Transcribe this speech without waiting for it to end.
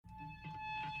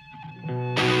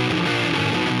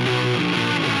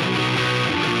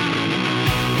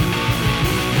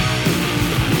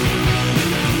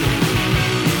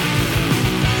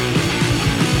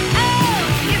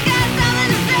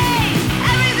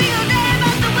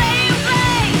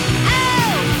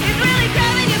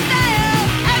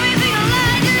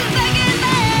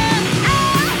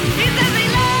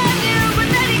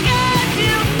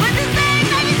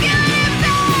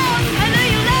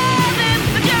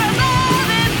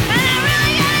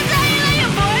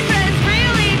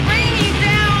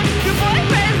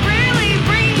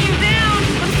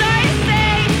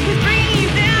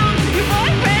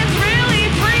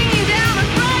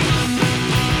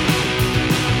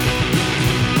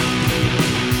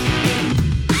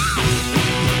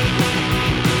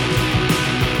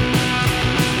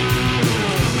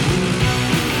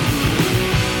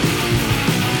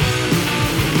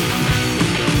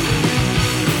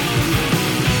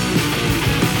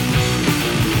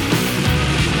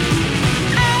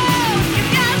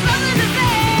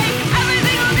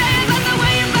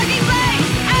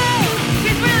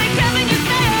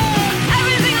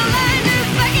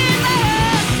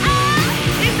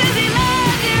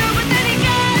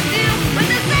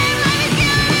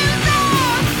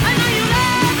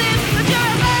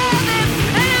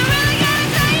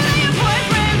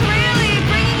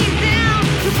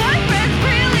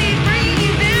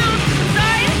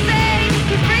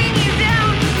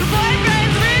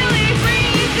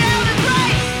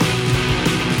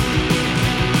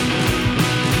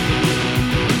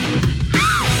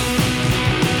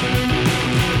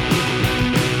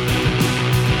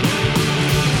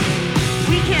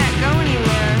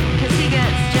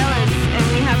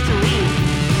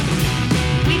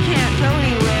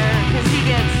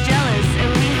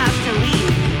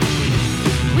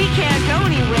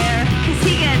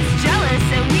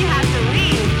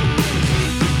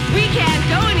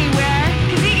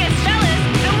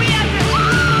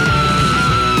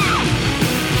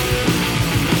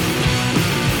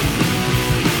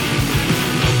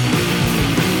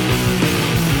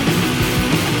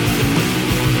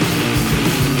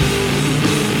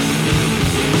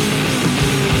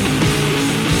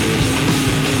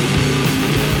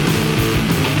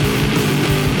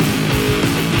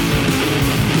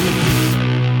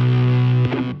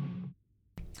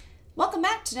Welcome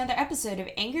back to another episode of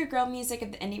Angry Girl Music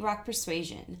of the Indie Rock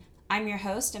Persuasion. I'm your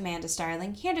host, Amanda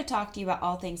Starling, here to talk to you about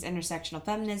all things intersectional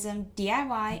feminism,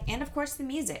 DIY, and of course the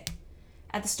music.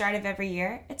 At the start of every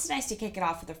year, it's nice to kick it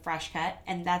off with a fresh cut,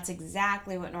 and that's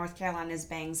exactly what North Carolina's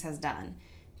Bangs has done.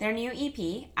 Their new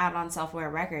EP, out on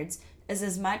Self-Aware Records, is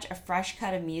as much a fresh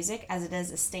cut of music as it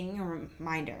is a stinging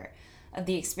reminder of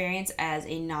the experience as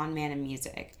a non-man in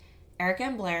music. Erica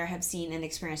and Blair have seen and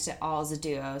experienced it all as a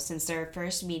duo since their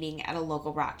first meeting at a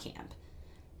local rock camp.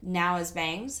 Now as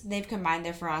Bangs, they've combined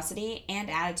their ferocity and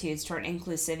attitudes toward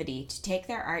inclusivity to take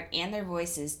their art and their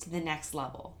voices to the next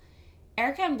level.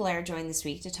 Erica and Blair joined this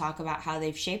week to talk about how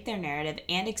they've shaped their narrative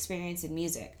and experience in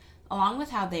music, along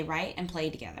with how they write and play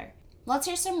together. Let's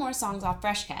hear some more songs off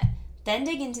Fresh Cut, then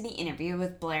dig into the interview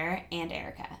with Blair and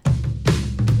Erica.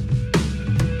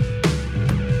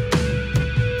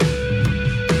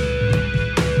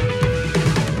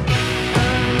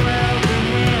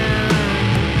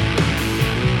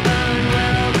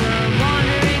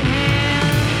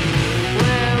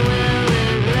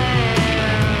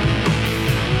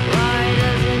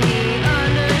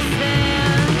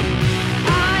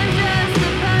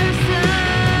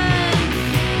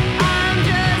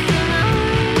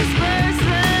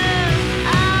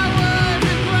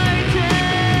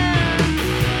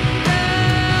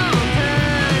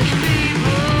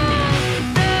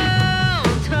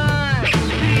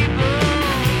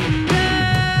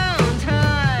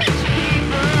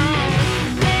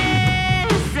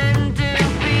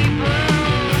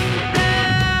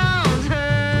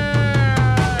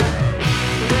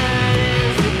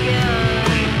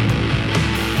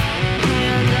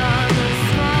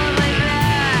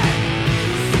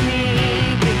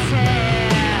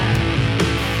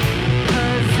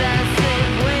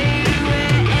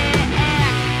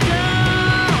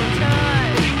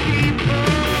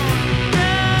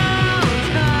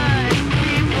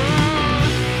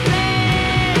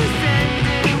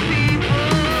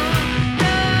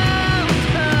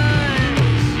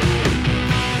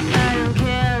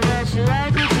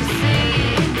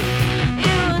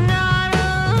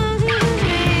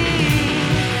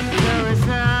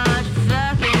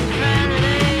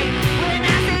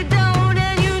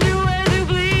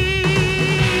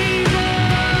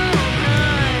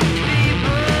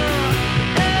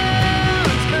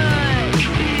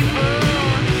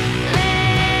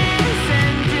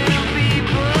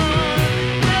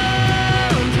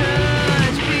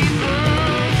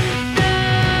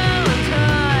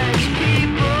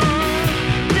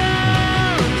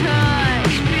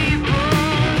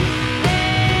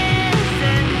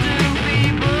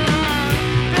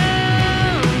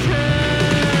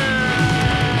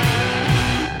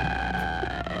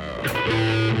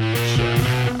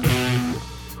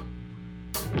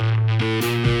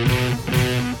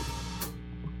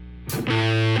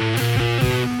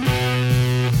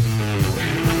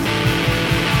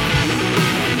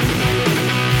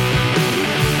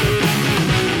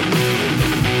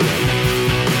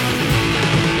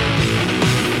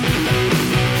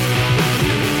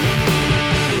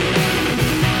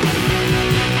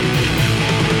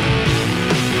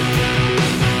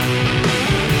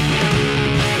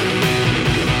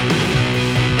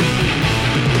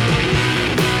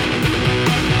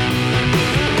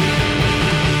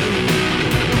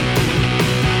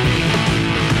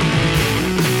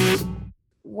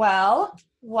 Well,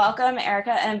 welcome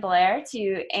Erica and Blair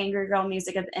to Angry Girl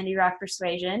Music of the Indie Rock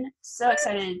Persuasion. So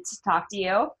excited to talk to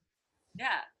you.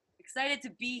 Yeah, excited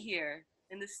to be here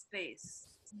in this space.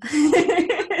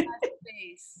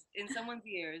 Space in someone's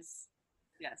ears.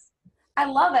 Yes. I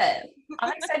love it.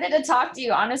 I'm excited to talk to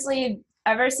you. Honestly,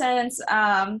 ever since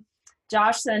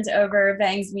Josh sent over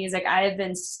Bangs music, I have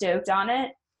been stoked on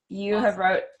it. You have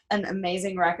wrote an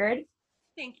amazing record.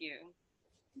 Thank you.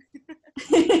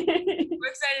 We're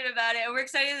excited about it. We're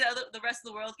excited that the rest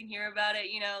of the world can hear about it,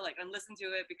 and listen to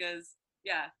it because,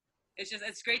 yeah,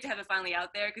 it's great to have it finally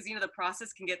out there because, the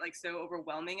process can get, so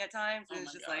overwhelming at times. And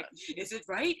it's just God. Is it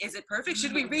right? Is it perfect?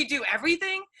 Should we redo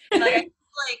everything? And, I feel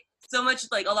so much,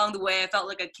 along the way, I felt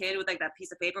like a kid with, that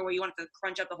piece of paper where you want to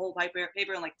crunch up the whole paper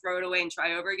and, throw it away and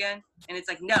try over again. And it's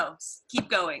no, keep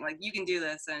going. You can do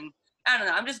this. And I don't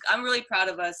know. I'm really proud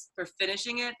of us for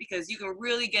finishing it because you can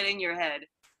really get in your head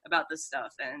about this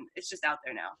stuff, and it's just out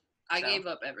there now. I gave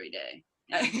up every day,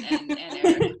 and Eric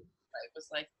was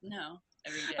no,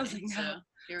 every day. I was no. So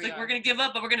here we are. We're gonna give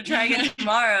up, but we're gonna try again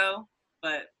tomorrow.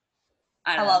 But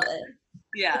I love it.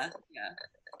 Yeah.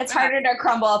 It's harder to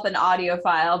crumble up an audio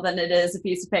file than it is a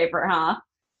piece of paper, huh?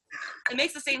 It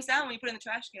makes the same sound when you put it in the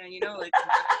trash can,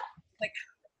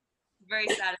 very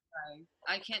satisfying.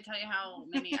 I can't tell you how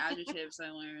many adjectives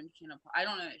I learned. I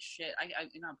don't know shit. I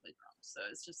do not play drums, so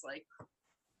it's just like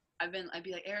I'd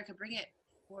be like, Erica, bring it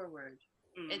forward.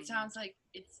 It sounds like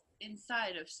it's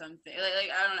inside of something.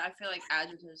 Like I don't know. I feel like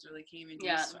adjectives really came into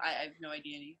this. I have no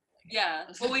idea any. Yeah.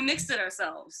 Well, we mixed it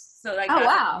ourselves. So like. Oh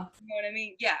wow. You know what I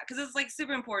mean? Yeah, because it's like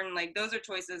super important. Like those are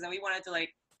choices, and we wanted to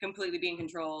like completely be in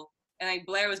control. And like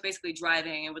Blair was basically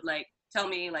driving and would like tell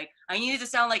me like I needed to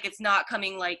sound like it's not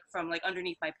coming like from like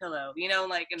underneath my pillow, you know,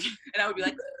 like and I would be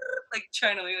like like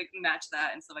trying to like match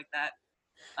that and stuff like that.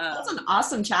 That's an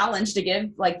awesome challenge to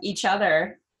give like each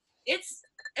other. It's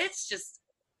just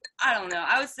I don't know.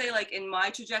 I would say like in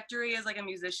my trajectory as like a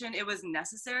musician, it was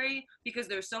necessary because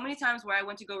there were so many times where I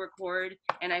went to go record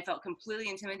and I felt completely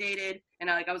intimidated and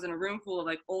I was in a room full of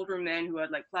like older men who had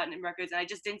like platinum records and I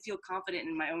just didn't feel confident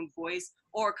in my own voice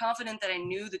or confident that I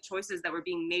knew the choices that were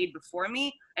being made before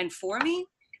me and for me.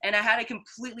 And I had to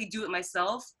completely do it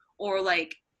myself or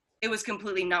like it was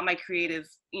completely not my creative,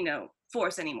 you know,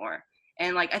 force anymore.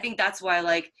 And like I think that's why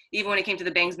like even when it came to the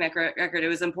Bangs record, it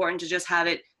was important to just have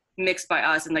it mixed by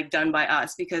us and like done by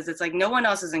us because it's like no one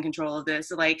else is in control of this.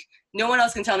 So, like no one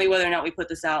else can tell me whether or not we put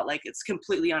this out. Like it's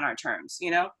completely on our terms,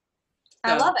 you know?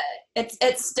 So. I love it.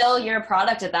 It's still your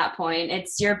product at that point.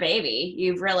 It's your baby.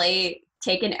 You've really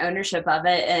taken ownership of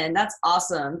it and that's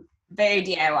awesome. Very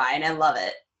DIY and I love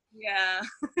it. Yeah.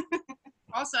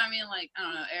 Also, I mean like, I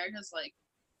don't know, Erica's like,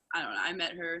 I don't know, I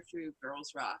met her through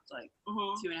Girls Rock like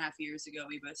 2.5 years ago.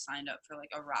 We both signed up for like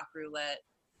a rock roulette.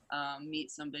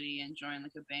 Meet somebody and join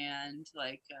like a band,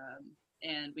 like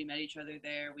and we met each other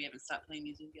there. We haven't stopped playing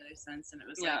music together since, and it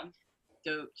was like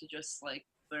dope to just like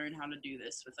learn how to do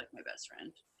this with like my best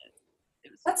friend.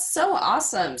 It was That's so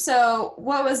awesome. So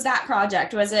what was that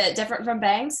project? Was it different from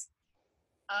Bangs?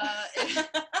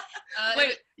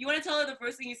 Wait, you want to tell her the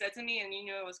first thing you said to me and you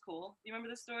knew it was cool? You remember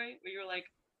the story where you were like,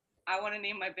 I want to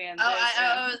name my band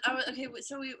this. Okay,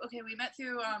 so we met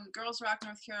through Girls Rock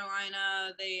North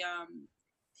Carolina. They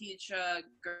teach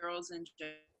girls and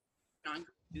young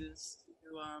who's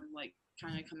who like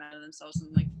kind of come out of themselves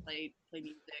and like play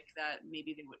music that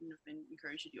maybe they wouldn't have been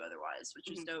encouraged to do otherwise, which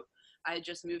is dope. I had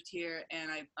just moved here and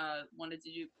I wanted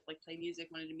to do like play music,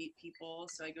 wanted to meet people,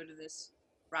 so I go to this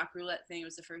rock roulette thing. It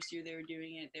was the first year they were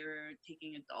doing it. They were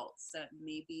taking adults that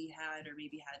maybe had or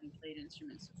maybe hadn't played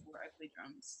instruments before. I played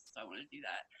drums, so I wanted to do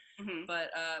that.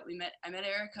 But I met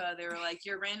Erica. They were like,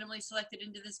 you're randomly selected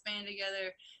into this band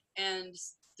together and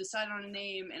decided on a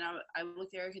name, and I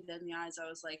looked Erica dead in the eyes. I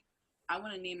was like, I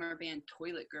want to name our band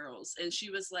Toilet Girls, and she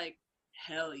was like,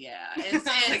 hell yeah. And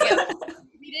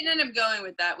we didn't end up going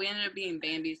with that. We ended up being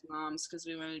Bambi's moms because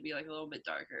we wanted to be like a little bit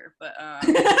darker, but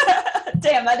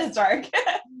damn, that is dark.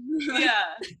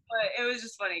 Yeah, but it was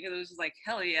just funny because it was just like,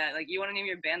 hell yeah, like you want to name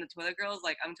your band the Toilet Girls?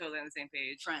 Like I'm totally on the same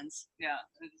page. Friends. Yeah,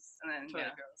 and then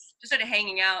Toilet Girls. Just started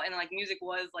hanging out, and like music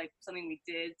was like something we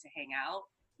did to hang out.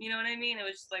 You know what I mean? It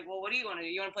was just like, well, what do you want to do?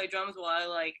 You want to play drums while I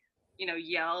like, you know,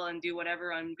 yell and do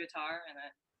whatever on guitar, and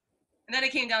then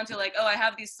it came down to like, oh, I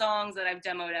have these songs that I've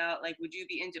demoed out. Like, would you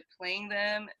be into playing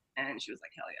them? And she was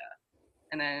like, hell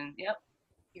yeah. And then, yep.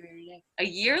 A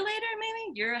year later,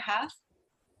 maybe? Year and a half?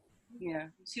 Yeah.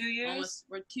 2 years? Almost.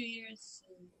 We're 2 years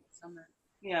in summer.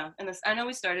 Yeah. And I know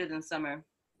we started in summer.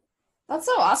 That's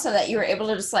so awesome that you were able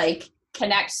to just like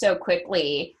connect so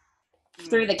quickly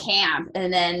through the camp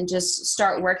and then just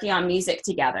start working on music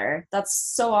together. That's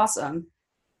so awesome.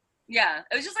 Yeah,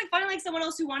 it was just like finding like someone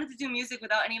else who wanted to do music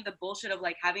without any of the bullshit of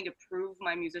like having to prove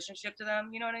my musicianship to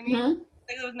them. You know what I mean?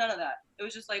 Like there was none of that. It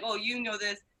was just like, oh, you know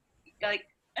this, like,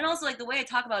 and also like the way I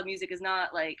talk about music is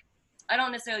not like, I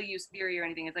don't necessarily use theory or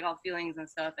anything. It's like all feelings and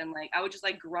stuff, and like I would just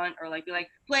like grunt or like be like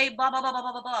play blah blah blah blah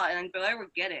blah blah blah, and then Blair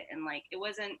would get it, and like it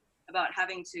wasn't about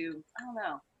having to, I don't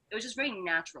know. It was just very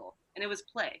natural, and it was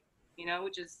play, you know,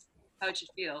 which is how it should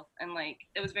feel, and like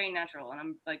it was very natural, and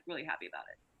I'm like really happy about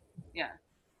it. Yeah.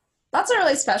 That's a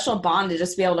really special bond to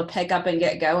just be able to pick up and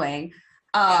get going.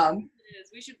 Yeah, it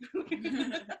is. We should.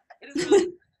 It is really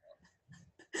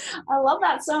I love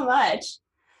that so much.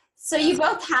 So you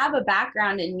both have a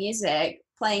background in music,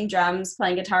 playing drums,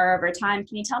 playing guitar over time.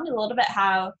 Can you tell me a little bit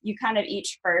how you kind of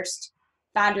each first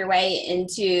found your way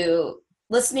into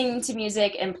listening to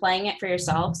music and playing it for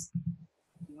yourselves?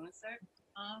 You want to start?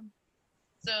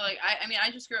 So like I mean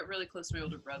I just grew up really close to my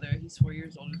older brother. He's 4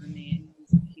 years older than me, and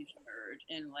he's a huge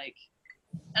nerd. And like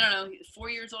I don't know, 4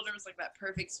 years older was like that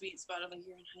perfect sweet spot of like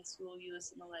you're in high school, you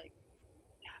listen to like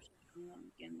Daft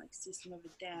Punk and like System of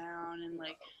a Down and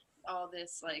like all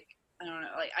this like I don't know,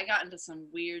 like I got into some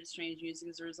weird strange music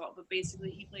as a result. But basically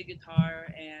he played guitar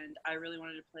and I really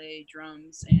wanted to play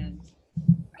drums, and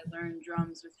I learned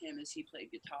drums with him as he played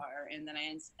guitar, and then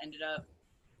he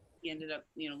ended up,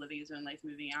 you know, living his own life,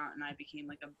 moving out, and I became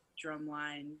like a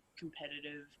drumline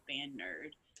competitive band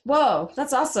nerd. Whoa,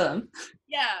 that's awesome.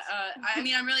 Yeah, I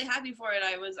mean, I'm really happy for it.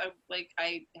 I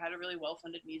had a really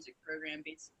well-funded music program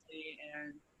basically,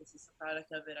 and this is the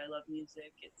product of it. I love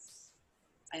music.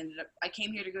 I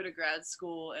came here to go to grad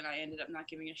school, and I ended up not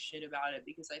giving a shit about it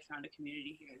because I found a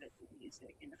community here that did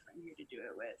music and a friend here to do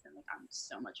it with, and like I'm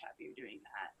so much happier doing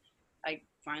that. I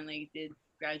finally did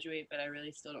graduate, but I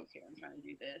really still don't care. I'm trying to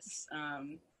do this.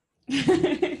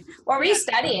 What were you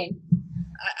studying?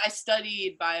 I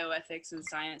studied bioethics and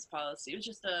science policy. It was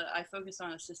just I focused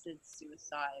on assisted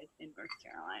suicide in North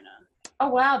Carolina. Oh,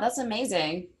 wow, that's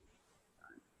amazing.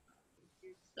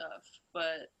 Stuff,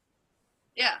 but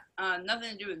yeah,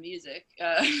 nothing to do with music.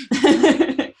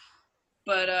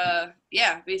 But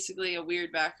yeah, basically a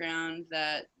weird background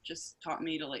that just taught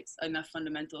me to like enough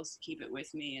fundamentals to keep it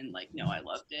with me and like know I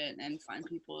loved it and find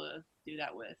people to do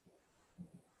that with.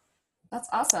 That's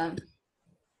awesome.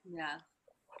 Yeah.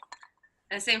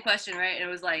 And same question, right? It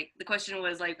was like, the question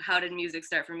was like, how did music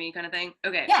start for me kind of thing?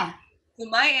 Okay. Yeah. So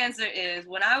my answer is,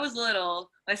 when I was little,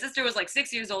 my sister was like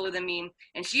 6 years older than me,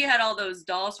 and she had all those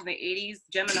dolls from the 80s,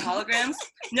 Gem and the Holograms.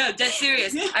 No, dead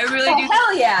serious. I really do.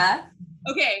 Hell yeah.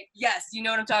 Okay, yes, you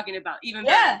know what I'm talking about. Even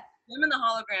better. Yeah. Gem and the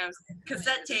Holograms,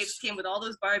 cassette tapes came with all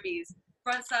those Barbies.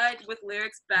 Front side with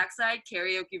lyrics, back side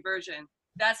karaoke version.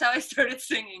 That's how I started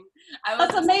singing.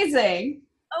 That's amazing.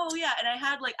 Oh yeah, and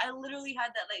I literally had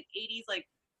that like 80s, like,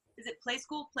 is it Play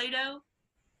School, Play-Doh?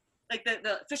 Like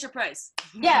the Fisher Price.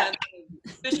 Yeah.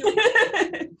 Fisher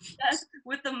Price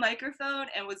with the microphone,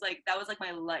 and that was like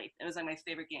my life. It was like my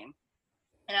favorite game.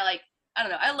 And I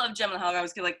don't know, I love Gem and the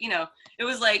Holograms because, like, you know, it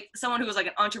was like someone who was like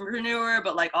an entrepreneur,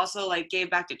 but like also like gave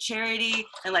back to charity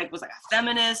and like was like a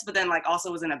feminist, but then like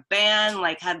also was in a band,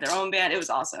 like had their own band. It was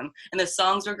awesome. And the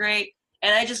songs were great.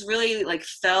 And I just really like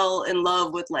fell in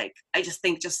love with like, I just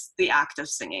think just the act of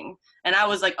singing. And I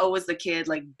was like always the kid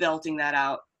like belting that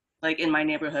out like in my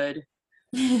neighborhood.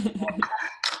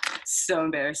 So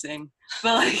embarrassing.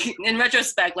 But like in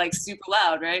retrospect, like super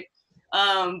loud, right?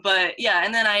 But yeah,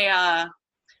 and then I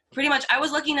pretty much, I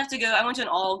was lucky enough to go, I went to an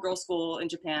all-girls school in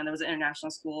Japan. That was an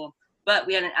international school. But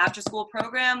we had an after-school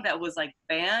program that was like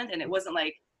band, and it wasn't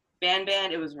like band,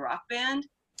 it was rock band.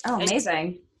 Oh,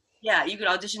 amazing. Yeah, you could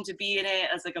audition to be in it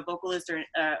as like a vocalist or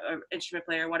instrument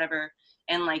player or whatever,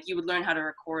 and like you would learn how to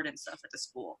record and stuff at the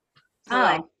school. So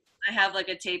like I have like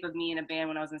a tape of me in a band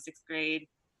when I was in 6th grade,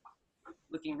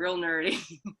 looking real nerdy.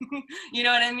 You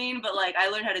know what I mean? But like I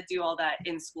learned how to do all that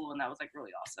in school, and that was like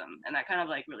really awesome. And that kind of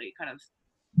like really kind of,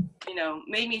 you know,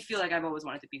 made me feel like I've always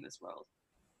wanted to be in this world.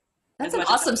 That's an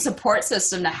awesome support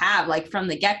system to have, like from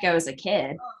the get-go as a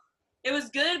kid. It was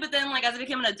good, but then like as I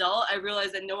became an adult, I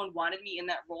realized that no one wanted me in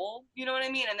that role. You know what I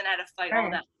mean? And then I had to fight all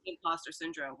that imposter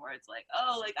syndrome where it's like,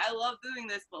 oh, like I love doing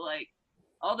this, but like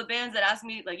all the bands that ask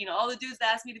me, like, you know, all the dudes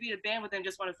that ask me to be in a band with them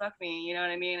just want to fuck me. You know what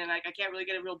I mean? And like I can't really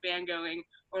get a real band going,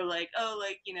 or like, oh,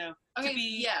 like, you know, okay, to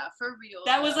be, yeah, for real.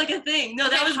 That was like a thing. No,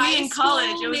 that was high me in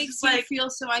college. It was makes just you like feel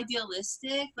so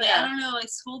idealistic. Like yeah. I don't know, like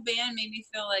school band made me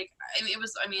feel like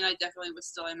I definitely was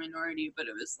still a minority, but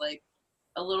it was like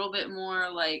a little bit more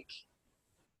like,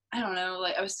 I don't know,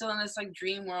 like I was still in this like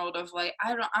dream world of like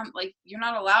I'm like, you're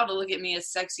not allowed to look at me as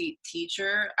sexy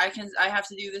teacher. I have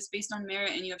to do this based on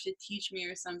merit and you have to teach me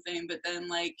or something. But then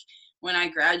like when I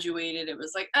graduated, it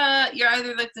was like, you're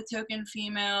either like the token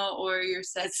female or you're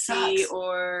sexy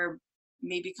or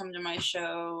maybe come to my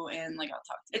show and like I'll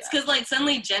talk to you. It's because like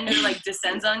suddenly gender like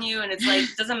descends on you, and it's like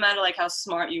doesn't matter like how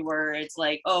smart you were. It's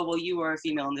like, oh well, you were a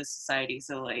female in this society,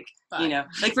 so like you know,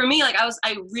 like for me, like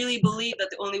I really believed that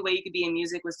the only way you could be in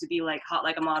music was to be like hot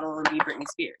like a model and be Britney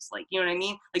Spears, like you know what I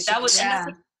mean? Like that was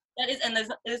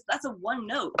that's a one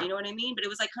note, you know what I mean? But it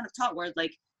was like kind of taught where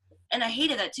like, and I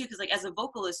hated that too because like as a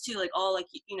vocalist too, like all like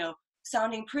you know,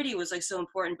 sounding pretty was like so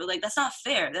important, but like that's not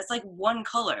fair. That's like one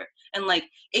color, and like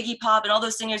Iggy Pop and all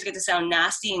those singers get to sound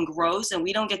nasty and gross, and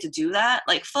we don't get to do that.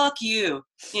 Like fuck you,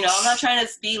 you know. I'm not trying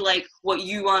to be like what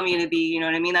you want me to be, you know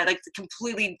what I mean? That like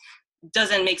completely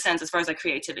doesn't make sense as far as like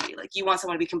creativity. Like you want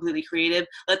someone to be completely creative,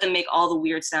 let them make all the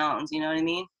weird sounds, you know what I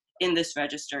mean, in this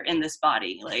register, in this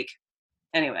body. Like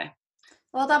anyway,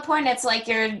 well, at that point it's like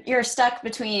you're stuck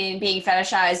between being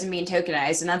fetishized and being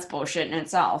tokenized, and that's bullshit in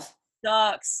itself.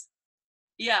 Sucks.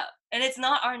 Yeah, and it's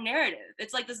not our narrative.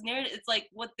 It's like this narrative. It's like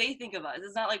what they think of us.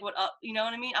 It's not like what you know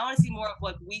what I mean. I want to see more of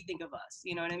what we think of us.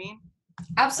 You know what I mean?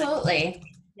 Absolutely. Like,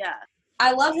 yeah.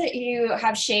 I love that you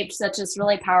have shaped such this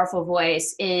really powerful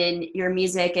voice in your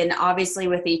music and obviously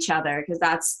with each other, because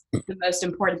that's the most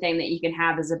important thing that you can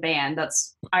have as a band.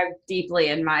 I deeply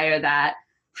admire that.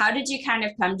 how did you kind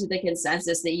of come to the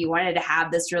consensus that you wanted to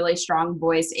have this really strong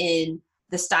voice in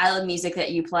the style of music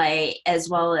that you play, as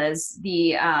well as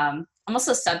the almost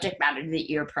the subject matter that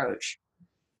you approach?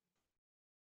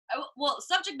 Well,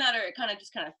 subject matter, it kind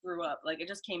of threw up. Like, it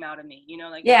just came out of me, you know?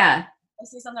 Like, Yeah. I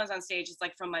say sometimes on stage, it's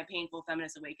like from my painful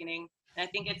feminist awakening. And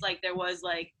I think it's like there was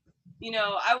like, you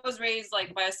know, I was raised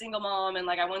like by a single mom, and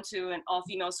like I went to an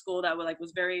all-female school that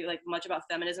was very like much about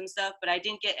feminism stuff, but I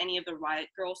didn't get any of the riot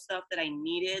girl stuff that I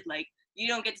needed. Like, you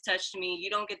don't get to touch me, you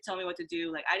don't get to tell me what to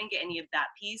do. Like, I didn't get any of that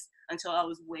piece until I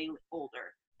was way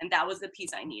older. And that was the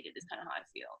piece I needed, is kind of how I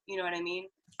feel. You know what I mean?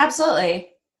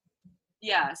 Absolutely.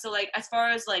 Yeah, so like as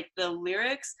far as like the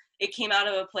lyrics, it came out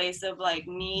of a place of like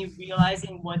me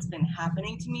realizing what's been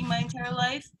happening to me my entire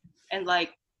life, and like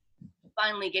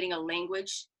finally getting a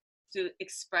language to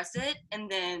express it. And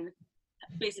then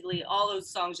basically all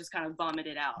those songs just kind of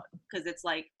vomited out, because it's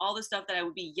like all the stuff that I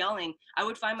would be yelling, I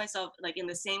would find myself like in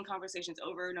the same conversations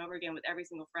over and over again with every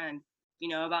single friend, you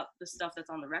know, about the stuff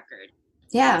that's on the record.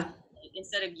 Yeah.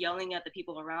 Instead of yelling at the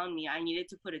people around me, I needed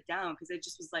to put it down, because it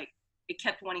just was like, it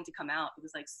kept wanting to come out. It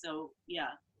was like, so yeah,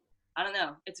 I don't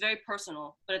know. It's very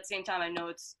personal, but at the same time, I know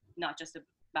it's not just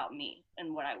about me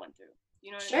and what I went through.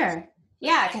 You know what I mean? Sure.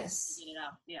 Yeah, because Get it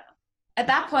out. Yeah. at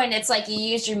that point, it's like you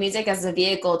used your music as a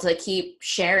vehicle to keep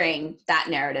sharing that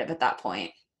narrative at that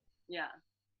point. Yeah.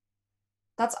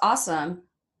 That's awesome.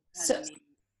 So,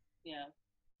 yeah.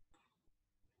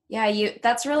 Yeah,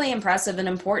 that's really impressive and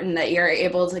important that you're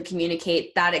able to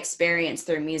communicate that experience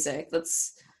through music.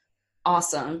 That's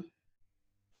awesome.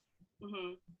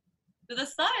 Mm-hmm. So the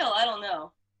style, I don't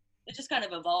know. It just kind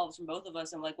of evolves from both of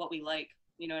us and like what we like,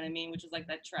 you know what I mean? Which is like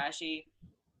that trashy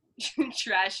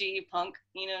punk,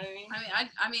 you know what I mean?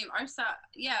 I mean, our style,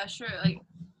 yeah, sure. Like,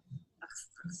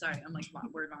 sorry, I'm like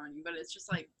word vomiting, but it's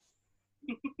just like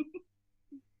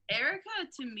Erica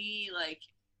to me, like,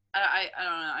 I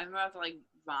don't know. I'm about to like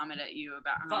vomit at you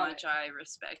about how much I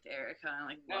respect Erica and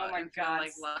like love and feel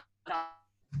like love.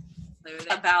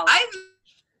 About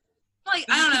like,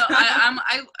 I don't know.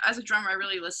 I as a drummer, I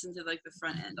really listen to like the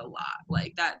front end a lot.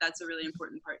 Like that's a really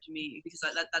important part to me, because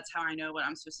that's how I know what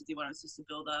I'm supposed to do, what I'm supposed to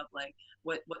build up, like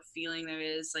what feeling there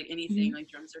is, like anything, like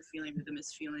drums are feeling, rhythm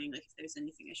is feeling. Like if there's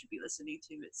anything I should be listening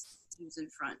to, it's who's in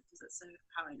front, because that's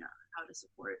how I know how to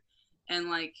support. And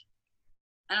like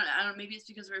I don't maybe it's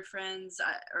because we're friends,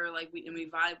 or like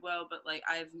we vibe well, but like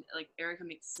Erica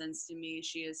makes sense to me.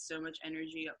 She has so much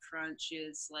energy up front. She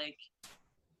is like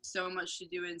so much to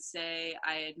do and say.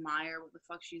 I admire what the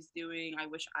fuck she's doing. I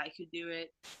wish I could do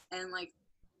it. And like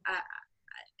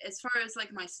as far as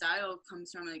like my style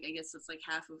comes from, like I guess it's like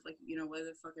half of like, you know, what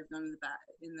the fuck I've done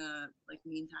in the like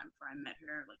meantime before I met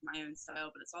her, like my own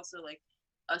style, but it's also like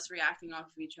us reacting off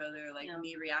of each other, like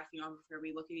me reacting off of her.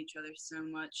 We look at each other so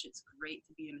much. It's great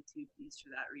to be in a two-piece for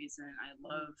that reason. I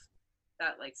love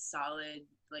that like solid,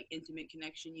 like intimate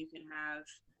connection you can have.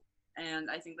 And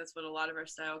I think that's what a lot of our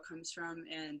style comes from.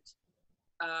 And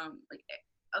like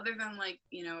other than like,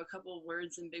 you know, a couple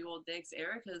words and big old dicks,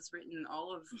 Erica's written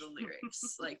all of the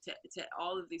lyrics, like to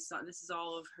all of these songs. This is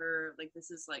all of her, like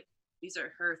this is like, these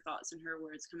are her thoughts and her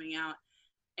words coming out.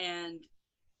 And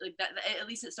like that, at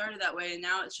least it started that way, and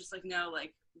now it's just like, no,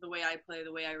 like the way I play,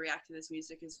 the way I react to this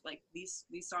music is like these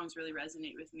songs really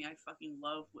resonate with me. I fucking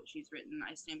love what she's written.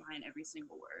 I stand behind every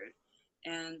single word,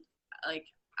 and like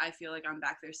I feel like I'm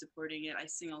back there supporting it. I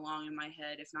sing along in my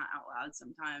head, if not out loud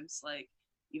sometimes, like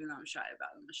even though I'm shy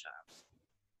about it. I'm shy.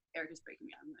 Erica's breaking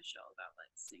me out of my shell about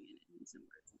like singing and using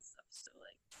words and stuff, so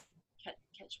like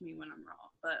catch me when I'm raw.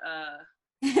 But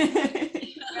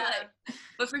yeah.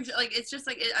 But for like, it's just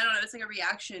like I don't know. It's like a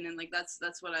reaction, and like that's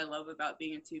what I love about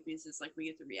being a two-piece. Is like we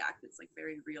get to react. It's like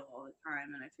very real all the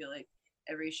time, and I feel like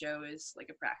every show is like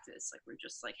a practice. Like we're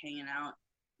just like hanging out,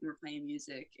 and we're playing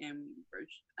music, and we're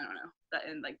I don't know that,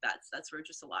 and like that's where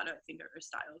just a lot of I think our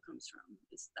style comes from.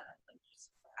 Is that like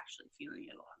just actually feeling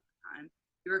it a lot of the time.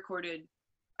 We recorded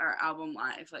our album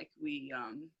live. Like we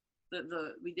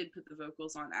we did put the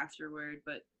vocals on afterward,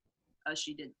 but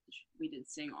we did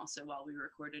sing also while we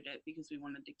recorded it, because we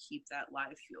wanted to keep that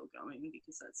live feel going,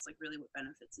 because that's like really what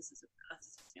benefits us as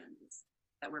is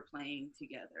that we're playing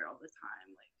together all the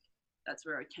time. Like that's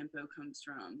where our tempo comes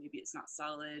from. Maybe it's not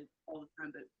solid all the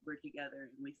time, but we're together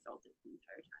and we felt it the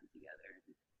entire time together.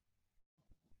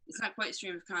 It's not quite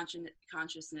stream of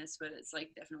consciousness, but it's like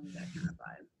definitely that kind of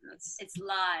vibe. It's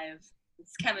live.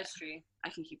 It's chemistry. I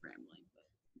can keep rambling,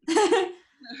 but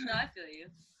no, I feel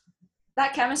you.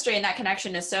 That chemistry and that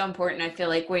connection is so important, I feel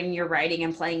like, when you're writing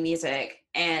and playing music.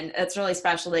 And it's really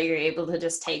special that you're able to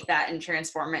just take that and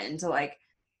transform it into like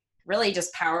really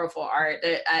just powerful art.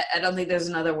 I don't think there's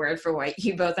another word for what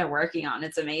you both are working on.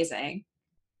 It's amazing.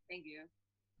 Thank you.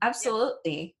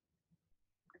 Absolutely.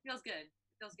 Yeah. It feels good.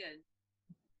 It feels good.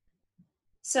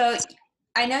 So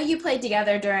I know you played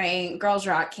together during Girls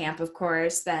Rock Camp, of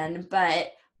course, then,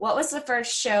 but what was the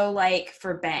first show like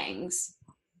for Bangs?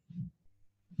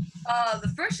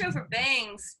 The first show for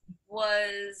Bangs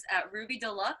was at Ruby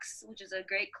Deluxe, which is a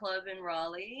great club in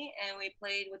Raleigh, and we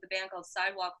played with a band called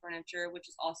Sidewalk Furniture, which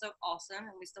is also awesome,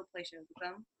 and we still play shows with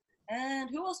them. And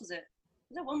who else was it?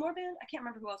 Was there one more band? I can't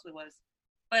remember who else it was.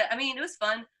 But I mean, it was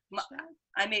fun.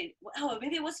 I made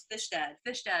maybe it was Fish Dad.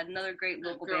 Fish Dad, another great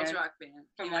local girls rock band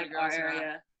from like our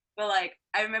area. But like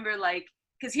I remember like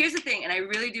because here's the thing, and I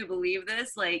really do believe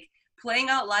this, like playing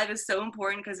out live is so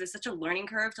important because there's such a learning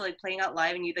curve to like playing out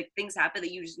live, and you like things happen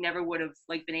that you just never would have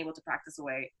like been able to practice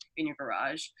away in your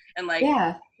garage. And like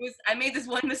I made this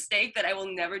one mistake that I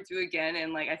will never do again,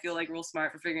 and like I feel like real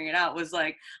smart for figuring it out, was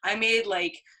like I made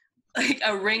like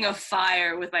a ring of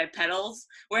fire with my pedals,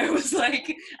 where it was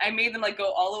like I made them like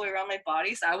go all the way around my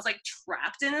body, so I was like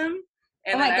trapped in them.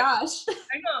 And oh my gosh.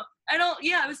 I don't,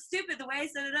 yeah, it was stupid. The way I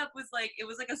set it up was like, it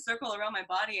was like a circle around my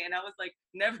body, and I was like,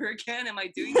 never again am I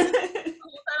doing this. The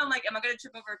whole time I'm like, am I going to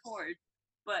trip over a cord?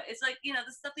 But it's like, you know,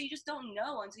 the stuff that you just don't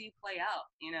know until you play out,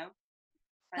 you know?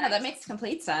 Yeah, that makes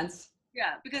complete sense.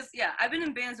 Yeah, because, yeah, I've been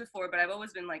in bands before, but I've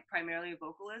always been, like, primarily a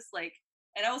vocalist. Like,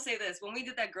 and I will say this, when we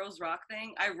did that Girls Rock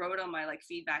thing, I wrote on my, like,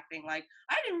 feedback thing, like,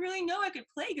 I didn't really know I could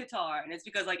play guitar. And it's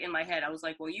because, like, in my head, I was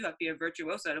like, well, you have to be a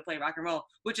virtuoso to play rock and roll,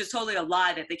 which is totally a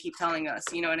lie that they keep telling us,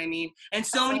 you know what I mean? And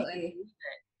so many people believe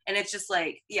it. And it's just,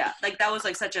 like, yeah, like, that was,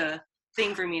 like, such a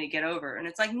thing for me to get over. And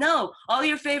it's like, no, all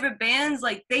your favorite bands,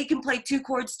 like, they can play 2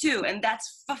 chords, too, and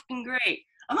that's fucking great.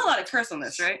 I'm allowed to curse on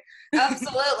this, right?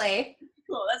 Absolutely.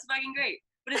 Cool, that's fucking great.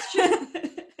 But it's true.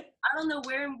 I don't know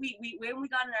where we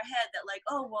got in our head that like,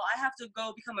 oh, well, I have to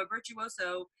go become a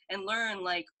virtuoso and learn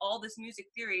like all this music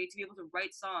theory to be able to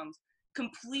write songs.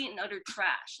 Complete and utter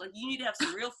trash. Like you need to have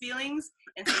some real feelings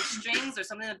and some strings or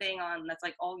something to bang on. That's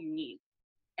like all you need.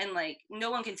 And like no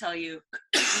one can tell you,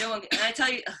 no one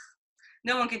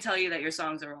can tell you that your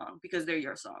songs are wrong because they're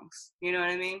your songs. You know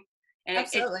what I mean? And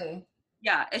absolutely.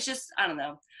 Yeah, it's just I don't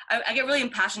know. I get really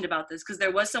impassioned about this because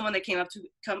there was someone that came up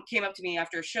to me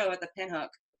after a show at the Pinhook.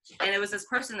 And it was this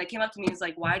person that came up to me and was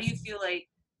like, why do you feel like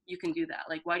you can do that?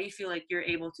 Like, why do you feel like you're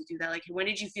able to do that? Like, when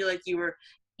did you feel like you were,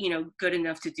 you know, good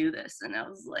enough to do this? And I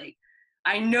was like,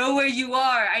 I know where you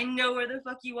are. I know where the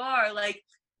fuck you are. Like,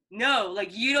 no,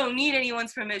 like, you don't need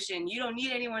anyone's permission. You don't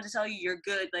need anyone to tell you you're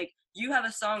good. Like, you have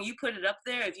a song, you put it up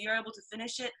there. If you're able to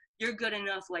finish it, you're good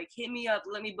enough. Like, hit me up.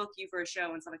 Let me book you for a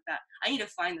show and stuff like that. I need to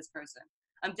find this person.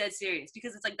 I'm dead serious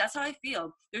because it's like that's how I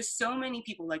feel. There's so many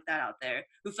people like that out there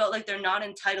who felt like they're not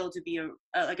entitled to be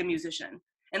like a musician,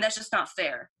 and that's just not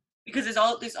fair because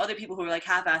there's other people who are like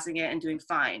half-assing it and doing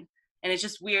fine, and it's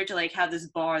just weird to like have this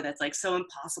bar that's like so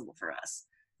impossible for us.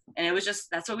 And it was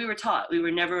just that's what we were taught. We were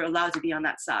never allowed to be on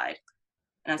that side,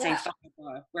 and I'm saying fuck the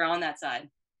bar. We're on that side.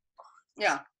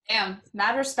 Yeah. Damn,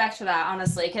 mad respect for that,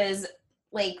 honestly, because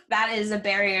like that is a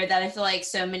barrier that I feel like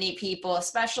so many people,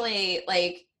 especially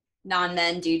like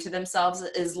non-men, do to themselves,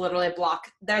 is literally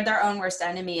block. They're their own worst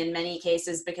enemy in many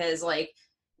cases because like,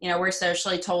 you know, we're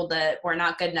socially told that we're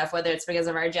not good enough, whether it's because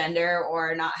of our gender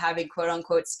or not having quote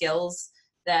unquote skills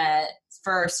that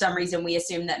for some reason we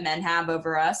assume that men have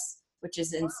over us, which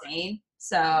is insane.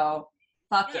 So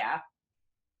fuck yeah.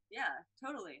 Yeah,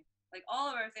 totally. Like all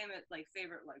of our favorite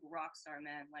like rock star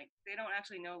men, like they don't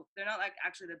actually know, they're not like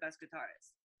actually the best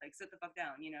guitarists. Like sit the fuck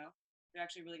down, you know? They're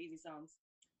actually really easy songs.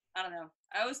 I don't know.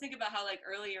 I always think about how like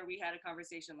earlier we had a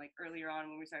conversation like earlier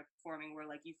on when we started performing where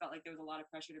like you felt like there was a lot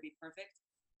of pressure to be perfect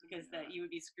because that you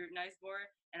would be scrutinized more.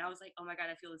 And I was like, oh my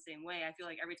God, I feel the same way. I feel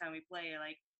like every time we play,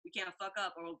 like we can't fuck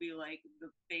up or we'll be like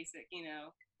the basic, you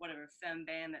know, whatever femme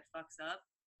band that fucks up.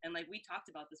 And like we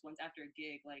talked about this once after a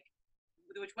gig, like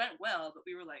which went well, but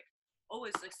we were like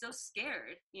always like so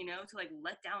scared, you know, to like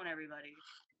let down everybody.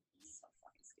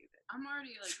 I'm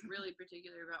already like really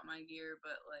particular about my gear,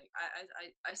 but like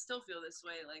I still feel this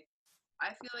way. Like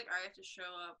I feel like I have to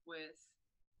show up with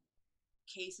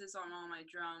cases on all my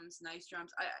drums, nice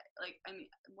drums. I mean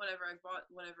whatever I've bought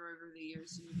whatever over the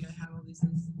years, so maybe I have all these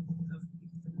lists of people that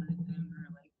wanted them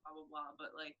or like blah blah blah.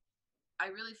 But like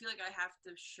I really feel like I have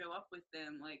to show up with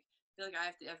them. Like I feel like I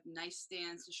have to have nice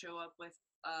stands to show up with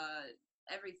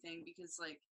everything because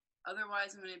like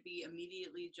otherwise I'm gonna be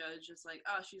immediately judged as like,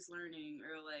 oh, she's learning,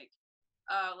 or like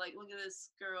look at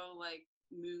this girl like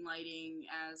moonlighting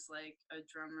as like a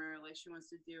drummer, like she wants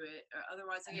to do it. Or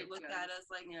otherwise I get looked at as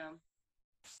like,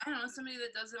 I don't know, somebody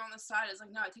that does it on the side. It's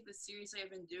like, no, I take this seriously.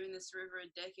 I've been doing this for over a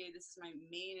decade. This is my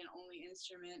main and only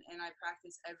instrument, and I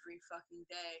practice every fucking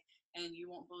day. And you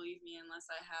won't believe me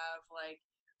unless I have like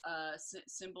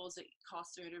cymbals that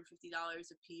cost $350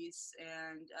 a piece,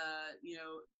 and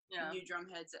new drum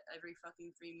heads every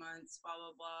fucking 3 months, blah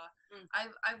blah blah.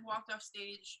 I've walked off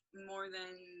stage more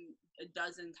than a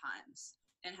dozen times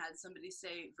and had somebody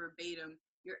say verbatim,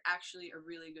 "You're actually a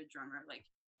really good drummer." Like,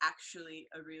 actually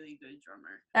a really good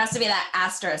drummer. There has to be that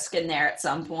asterisk in there at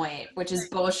some point, which is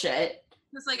bullshit.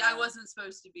 It's like I wasn't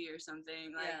supposed to be or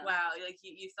something. Like, wow, like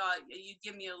you thought you'd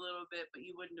give me a little bit, but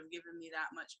you wouldn't have given me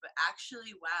that much. But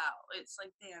actually, wow, it's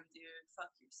like, damn, dude, fuck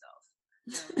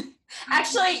yourself.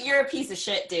 Actually, you're a piece of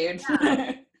shit, dude.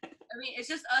 Yeah. I mean, it's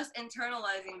just us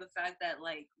internalizing the fact that,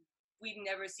 like, we've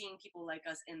never seen people like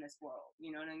us in this world.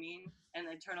 You know what I mean? And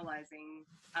internalizing,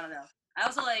 I don't know. I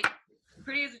also like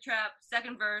Pretty as a Trap,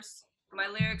 second verse. My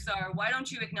lyrics are, why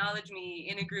don't you acknowledge me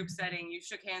in a group setting? You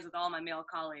shook hands with all my male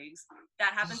colleagues.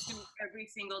 That happens to me every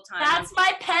single time. That's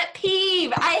my pet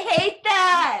peeve. I hate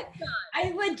that.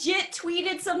 I legit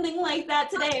tweeted something like that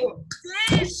today.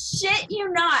 Shit you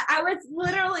not. I was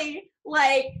literally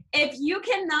like, if you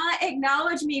cannot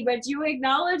acknowledge me, but you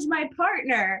acknowledge my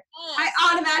partner, I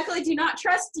automatically do not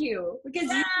trust you because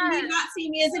you do not see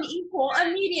me as an equal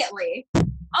immediately.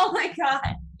 Oh my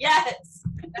God. Yes.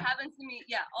 That happens to me,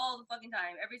 all the fucking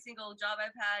time. Every single job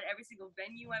I've had, every single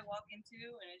venue I walk into,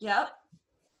 and it's just like,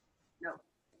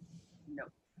 no.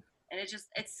 And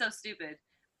it's so stupid.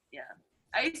 Yeah.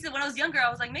 I used to, when I was younger, I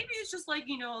was like, maybe it's just like,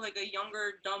 like a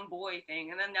younger, dumb boy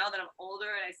thing. And then now that I'm older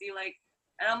and I see like,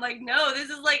 and I'm like, no, this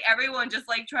is like everyone just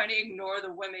like trying to ignore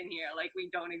the women here. Like, we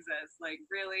don't exist. Like,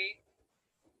 really?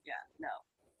 Yeah, no.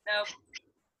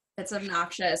 It's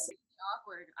obnoxious. It's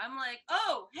awkward. I'm like,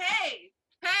 oh, hey,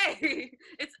 it's hey,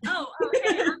 I'm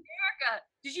Erica.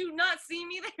 Did you not see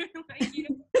me there? Like,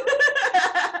 serious?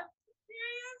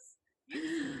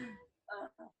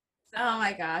 Oh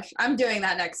my gosh, I'm doing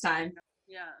that next time.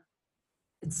 Yeah,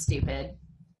 it's stupid,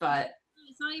 but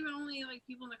it's not even only like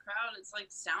people in the crowd; it's like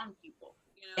sound people.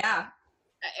 Yeah.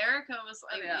 Erica was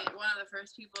like one of the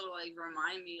first people to like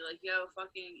remind me, like, yo,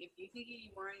 fucking, if you think you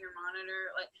need more in your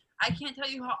monitor, like, I can't tell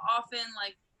you how often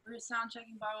like we're sound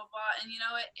checking, blah blah blah, and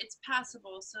it's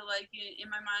passable. So like in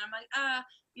my mind, I'm like,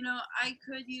 I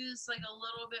could use like a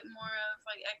little bit more of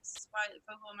like X, Y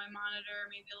vocal on my monitor,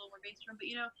 maybe a little more bass drum, but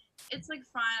it's like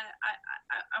fine.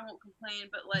 I won't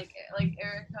complain. But like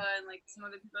Erica and like some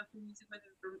other people I've been music with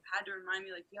had to remind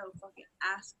me, like, yo, fucking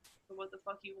ask for what the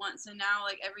fuck you want. So now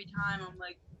like every time I'm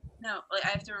like, no, like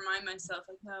I have to remind myself,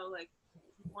 like, no, like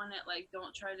if you want it, like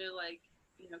don't try to like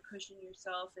cushion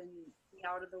yourself and be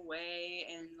out of the way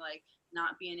and like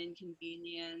not be an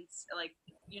inconvenience. Like,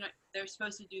 they're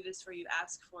supposed to do this for you,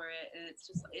 ask for it, and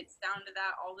it's down to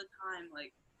that all the time.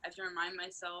 Like, I have to remind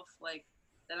myself like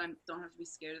that I don't have to be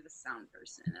scared of the sound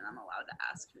person and I'm allowed to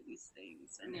ask for these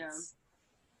things. And it's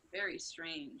very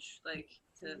strange, like,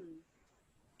 to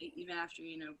even after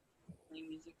playing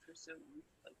music for so long,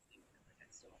 like I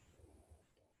still.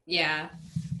 Yeah,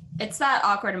 it's that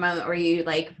awkward moment where you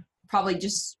like probably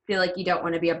just feel like you don't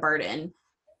want to be a burden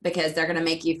because they're going to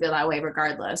make you feel that way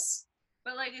regardless.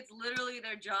 But like, it's literally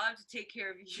their job to take care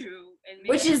of you, and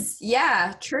which is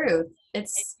true.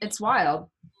 It's wild.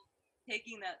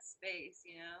 Taking that space,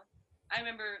 I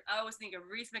remember I always think of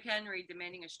Reese McHenry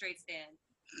demanding a straight stand.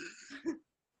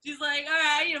 She's like, all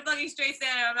right, I need a fucking straight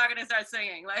stand. I'm not gonna start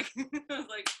singing. Like, I was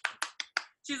like,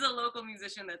 she's a local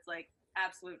musician that's like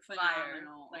absolute fire,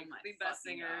 like the best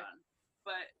singer. God.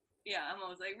 But yeah, I'm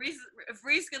always like, if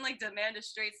Reese can like demand a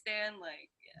straight stand, like,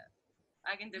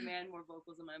 I can demand more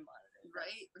vocals in my monitor.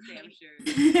 Right? Damn sure.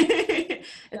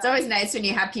 It's always nice when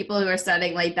you have people who are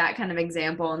setting like that kind of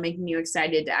example and making you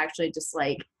excited to actually just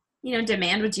like,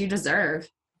 demand what you deserve.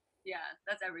 Yeah,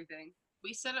 that's everything.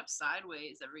 We set up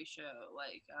sideways every show,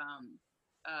 like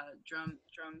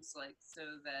drums, like so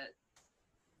that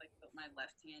like my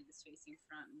left hand is facing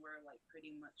front and we're like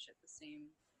pretty much at the same.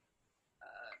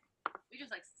 We just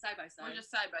like side by side. We're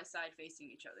just side by side facing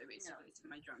each other, basically. Yeah. So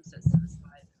my drum set's to the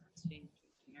side and I'm stage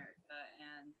facing Erica,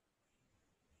 and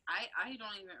I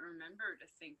don't even remember to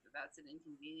think that that's an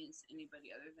inconvenience to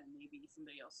anybody other than maybe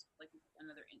somebody else, like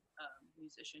another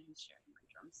musician who's sharing my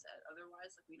drum set.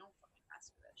 Otherwise, like, we don't fucking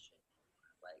ask for that shit anymore.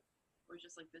 Like, we're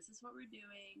just like, this is what we're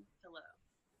doing. Hello.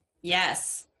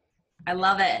 Yes, I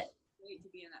love it. Great to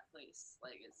be in that place.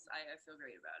 Like, I feel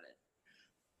great about it.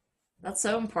 That's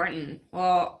so important.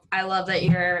 Well, I love that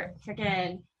you're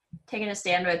freaking taking a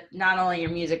stand with not only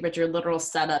your music, but your literal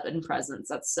setup and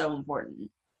presence. That's so important.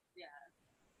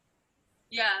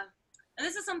 Yeah. And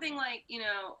this is something like,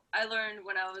 I learned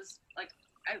when I was like,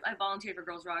 I volunteered for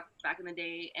Girls Rock back in the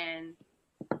day. And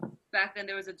back then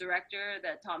there was a director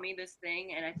that taught me this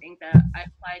thing. And I think that I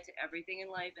applied to everything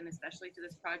in life, and especially to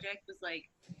this project, was like,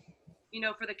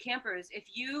 for the campers, if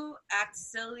you act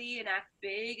silly and act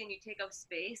big and you take up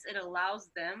space, it allows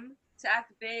them to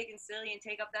act big and silly and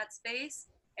take up that space.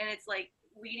 And it's like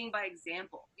leading by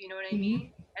example. You know what I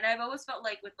mean? And I've always felt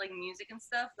like with like music and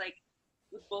stuff, like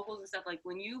with vocals and stuff, like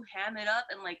when you ham it up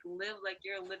and like live like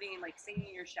you're living and like singing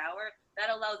in your shower, that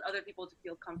allows other people to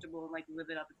feel comfortable and like live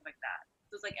it up and stuff like that.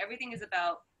 So it's like everything is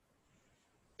about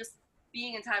just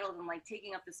being entitled and like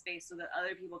taking up the space so that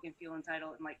other people can feel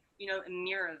entitled and like, and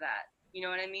mirror that. You know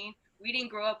what I mean? We didn't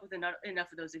grow up with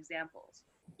enough of those examples,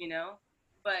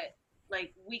 but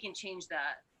like we can change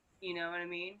that. You know what I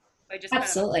mean? By just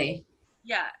absolutely.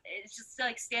 It's just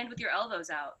like stand with your elbows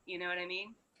out. You know what I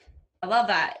mean? I love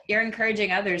that. You're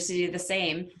encouraging others to do the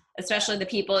same, especially the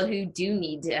people who do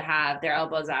need to have their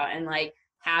elbows out and like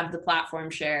have the platform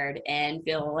shared and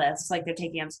feel less like they're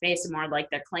taking up space and more like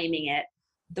they're claiming it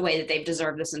the way that they've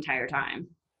deserved this entire time.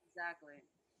 Exactly.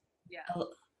 Yeah.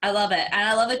 I love it. And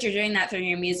I love that you're doing that through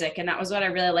your music. And that was what I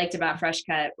really liked about Fresh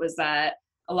Cut, was that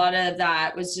a lot of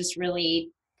that was just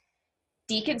really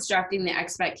deconstructing the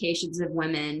expectations of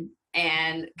women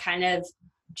and kind of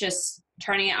just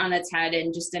turning it on its head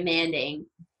and just demanding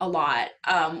a lot.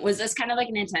 Was this kind of like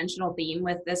an intentional theme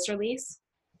with this release?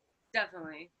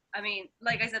 Definitely. I mean,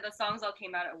 like I said, the songs all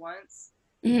came out at once.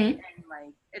 Mm-hmm. And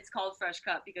like it's called Fresh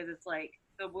Cut because it's like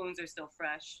the wounds are still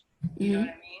fresh. You know what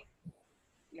I mean?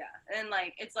 Yeah. And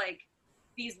like it's like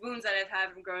these wounds that I've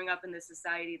had from growing up in this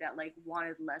society that like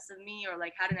wanted less of me or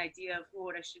like had an idea of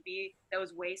what I should be that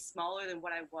was way smaller than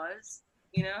what I was,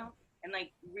 and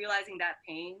like realizing that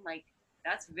pain, like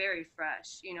that's very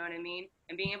fresh, you know what I mean?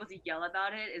 And being able to yell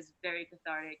about it is very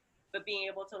cathartic. But being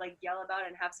able to like yell about it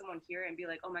and have someone hear it and be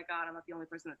like, oh my God, I'm not the only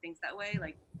person that thinks that way,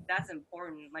 like that's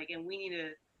important. Like, and we need to,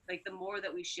 like, the more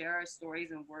that we share our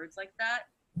stories and words like that,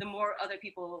 the more other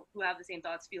people who have the same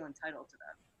thoughts feel entitled to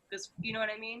them. Because, you know what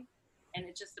I mean? And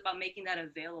it's just about making that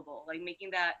available, like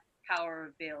making that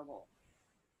power available.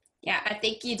 Yeah, I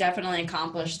think you definitely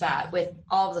accomplished that with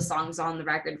all of the songs on the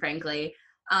record, frankly.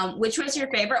 Which was your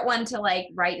favorite one to like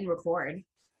write and record?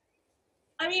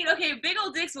 I mean, okay, Big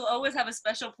Ol' Dicks will always have a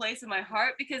special place in my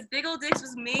heart because Big Ol' Dicks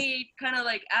was made kind of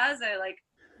like as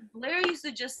Blair used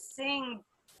to just sing,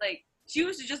 like, she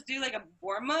used to just do like a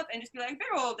warm up and just be like, Big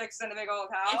Ol' Dicks in a big old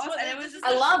house. And it was just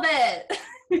I love it.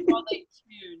 All like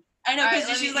tune. I know,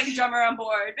 because she's like a drummer on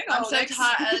board. Big I'm Ol' so Dicks.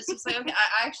 tired. It's just like, okay,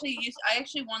 I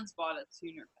actually once bought a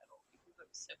tuner pedal because I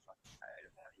was so fucking tired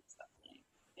of having stuff playing.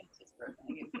 It's just broken.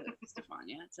 I gave it to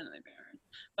Stefania. It's another Baron.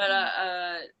 But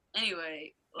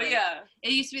anyway. But like, yeah,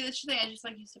 it used to be this thing. I just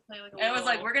like used to play like. And it was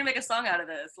like, we're gonna make a song out of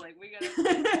this. Like we gotta.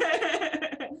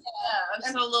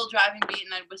 Yeah, so a little driving beat,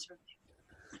 and I'd whisper.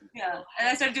 Yeah, and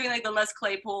I started doing like the Les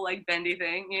Claypool like bendy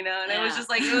thing, and it was just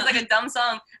like it was like a dumb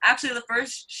song. Actually, the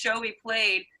first show we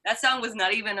played, that song was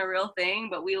not even a real thing,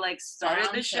 but we like started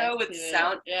the show with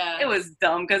sound. Yeah, it was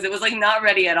dumb because it was like not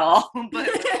ready at all. But we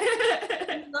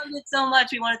loved it so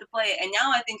much, we wanted to play it, and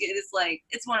now I think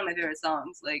it's one of my favorite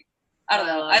songs. Like I don't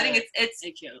know, I think it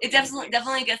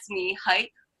definitely gets me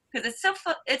hyped because it's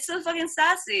so fucking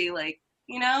sassy. Like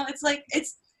it's like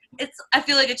it's. I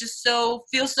feel like it just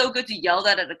feels so good to yell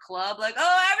that at a club. Like,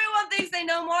 oh, everyone thinks they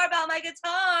know more about my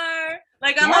guitar.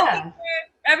 Like, I'm up here.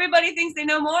 Everybody thinks they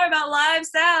know more about live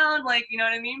sound. Like, you know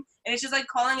what I mean? And it's just like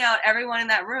calling out everyone in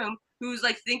that room who's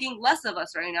like thinking less of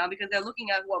us right now because they're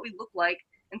looking at what we look like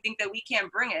and think that we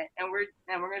can't bring it, and we're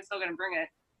still gonna bring it,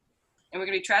 and we're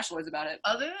gonna be trash lords about it.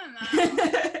 Other than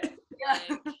that,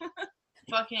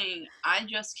 fucking, I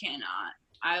just cannot.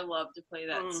 I love to play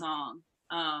that song.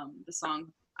 The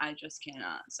song. I just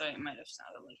cannot. So it might have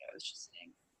sounded like I was just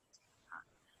saying.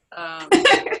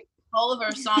 All of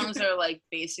our songs are like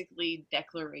basically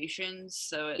declarations.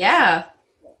 So I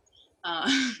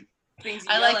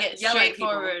like it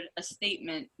straightforward, a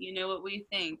statement. You know what we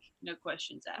think, no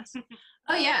questions asked.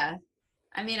 Oh yeah.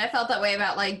 I mean, I felt that way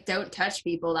about like don't touch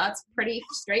people. That's pretty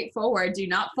straightforward. Do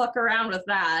not fuck around with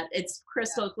that. It's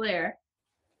crystal clear.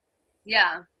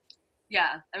 Yeah.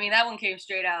 Yeah. I mean, that one came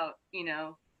straight out,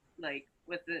 like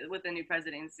with the new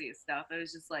presidency stuff. It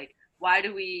was just like, why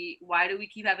do we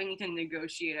keep having to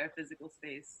negotiate our physical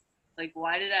space? Like,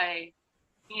 why did I,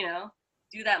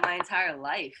 do that my entire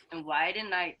life? And why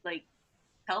didn't I like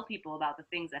tell people about the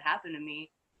things that happened to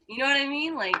me? You know what I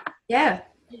mean? Like, yeah,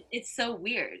 it's so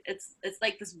weird. It's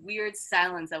like this weird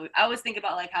silence that I always think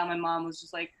about, like how my mom was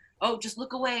just like, oh, just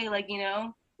look away. Like,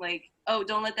 like, oh,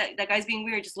 don't let that guy's being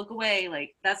weird. Just look away.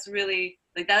 Like, that's really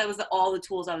like, that was all the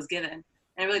tools I was given.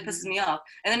 And it really pisses me off.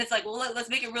 And then it's like, well, let's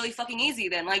make it really fucking easy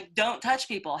then. Like, don't touch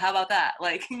people. How about that?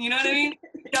 Like, you know what I mean?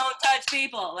 Don't touch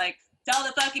people. Like, tell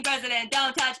the fucking president,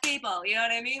 don't touch people. You know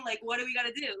what I mean? Like, what do we got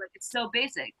to do? Like, it's so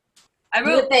basic. I You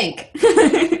wrote. would think.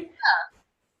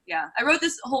 Yeah, I wrote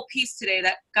this whole piece today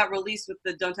that got released with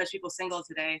the "Don't Touch People" single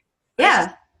today.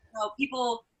 Yeah.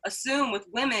 People assume with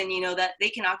women, that they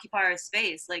can occupy our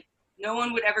space. Like, no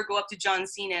one would ever go up to John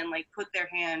Cena and like put their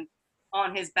hand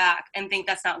on his back and think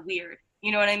that's not weird.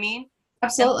 You know what I mean?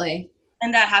 Absolutely.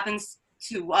 And that happens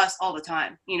to us all the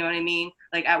time. You know what I mean?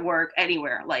 Like at work,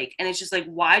 anywhere. Like, and it's just like,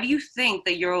 why do you think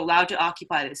that you're allowed to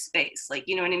occupy this space? Like,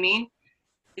 you know what I mean?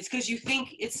 It's because you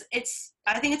think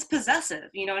I think it's possessive.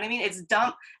 You know what I mean?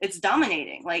 It's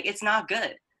dominating. Like, it's not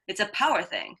good. It's a power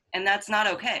thing, and that's not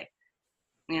okay.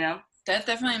 That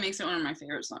definitely makes it one of my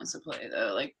favorite songs to play,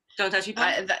 though. Like, Don't Touch People.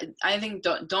 I think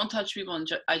don't Touch People and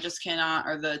I Just Cannot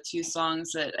are the two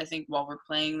songs that I think while we're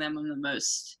playing them, I'm the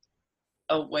most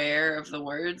aware of the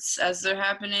words as they're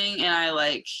happening, and I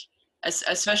like,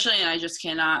 especially in I Just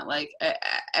Cannot, like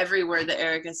every word that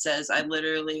Erica says, I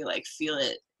literally like feel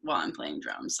it while I'm playing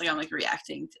drums. Like, I'm like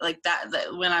reacting like that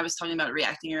when I was talking about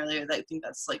reacting earlier, I think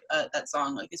that's like that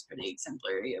song like is pretty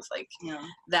exemplary of like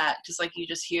that, just like you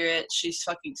just hear it, she's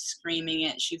fucking screaming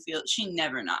it, she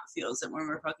never not feels it when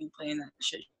we're fucking playing that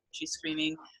shit. She's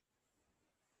screaming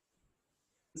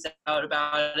out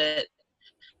about it,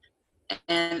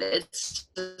 and it's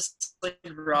just like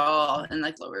raw, and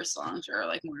like lower songs are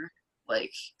like more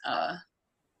like I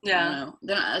don't know.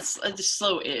 They're not, it's just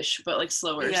slow-ish, but like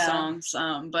slower songs.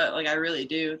 But like I really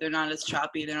do. They're not as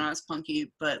choppy. They're not as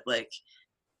punky. But like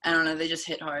I don't know. They just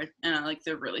hit hard, and like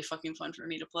they're really fucking fun for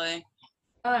me to play.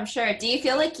 Oh, I'm sure. Do you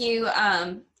feel like you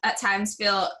at times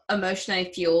feel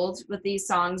emotionally fueled with these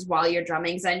songs while you're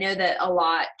drumming? Because I know that a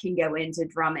lot can go into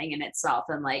drumming in itself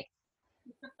and like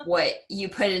what you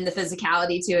put in the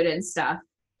physicality to it and stuff.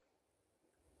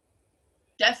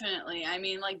 Definitely. I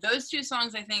mean, like those two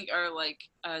songs I think are like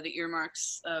the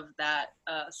earmarks of that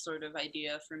sort of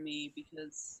idea for me,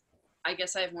 because I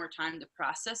guess I have more time to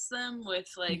process them with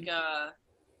like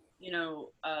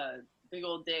Big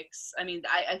Old Dicks. I mean,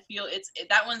 I feel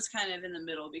that one's kind of in the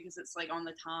middle because it's like on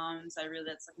the toms.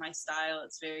 That's like my style.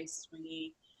 It's very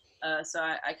swingy. So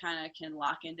I kind of can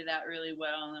lock into that really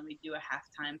well, and then we do a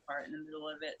halftime part in the middle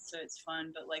of it, so it's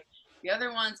fun. But like the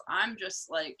other ones, I'm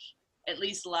just like, at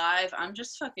least live, I'm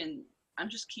just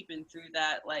keeping through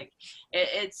that. Like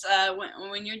it's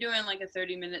when you're doing like a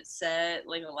 30-minute set,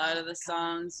 like a lot of the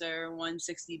songs are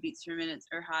 160 beats per minute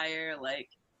or higher. Like,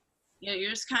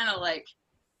 you're just kind of like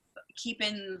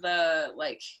keeping the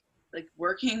like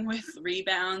working with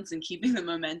rebounds and keeping the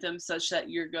momentum such that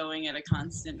you're going at a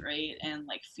constant rate and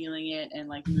like feeling it and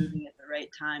like moving at the right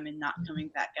time and not coming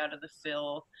back out of the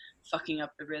fill, fucking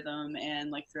up the rhythm and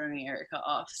like throwing Erica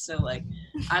off. So like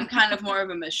I'm kind of more of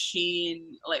a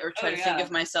machine, like, or try to think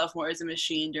of myself more as a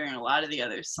machine during a lot of the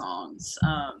other songs.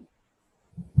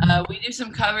 We do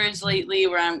some covers lately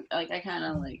where I'm like, I kind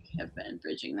of like have been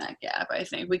bridging that gap. I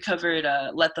think we covered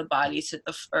 "Let the Bodies Hit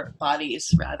the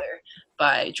Bodies" rather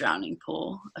by Drowning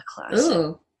Pool, a classic.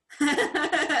 Ooh.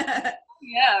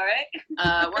 Yeah,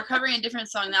 right. We're covering a different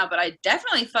song now, but I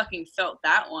definitely fucking felt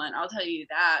that one. I'll tell you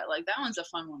that. Like that one's a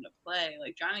fun one to play.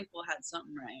 Like Drowning Pool had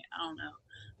something right. I don't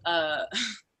know.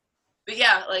 But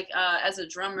yeah, like as a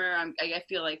drummer, I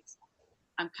feel like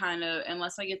I'm kind of,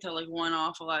 unless I get to like one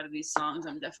off a lot of these songs,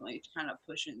 I'm definitely kind of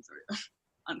pushing through,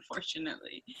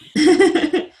 unfortunately.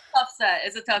 Tough set.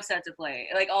 It's a tough set to play.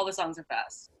 Like all the songs are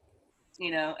fast,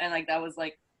 and like that was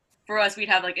like, for us, we'd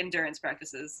have like endurance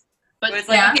practices. But it's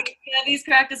like, okay, these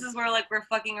practices where like we're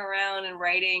fucking around and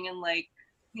writing and like,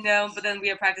 but then we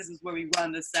have practices where we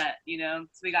run the set, so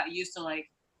we got used to like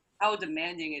how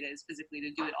demanding it is physically to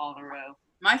do it all in a row.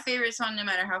 My favorite song, no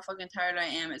matter how fucking tired I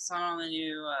am, it's not on the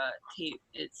new tape.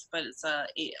 It's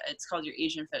called "Your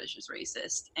Asian Fetish is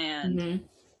Racist," and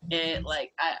it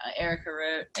like Erica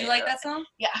wrote. Do you like that song?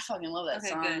 Yeah, I fucking love that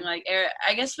song. Good. Like,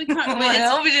 I guess we kind of,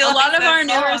 a lot of our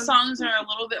newer songs are a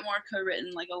little bit more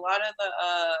co-written. Like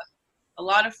a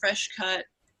lot of fresh cut.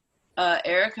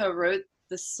 Erica wrote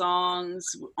the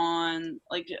songs on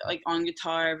like on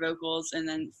guitar, vocals, and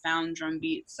then found drum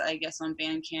beats, I guess, on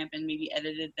Bandcamp and maybe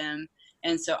edited them.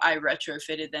 And so I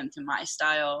retrofitted them to my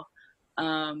style.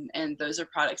 And those are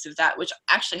products of that, which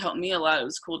actually helped me a lot. It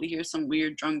was cool to hear some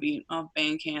weird drum beat off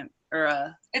Bandcamp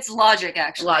or it's Logic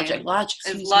actually.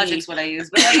 Logic's what I use,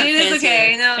 but like, it is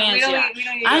okay. No, we don't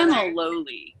need I'm a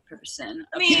lowly person.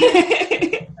 I mean,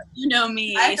 you know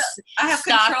me. I have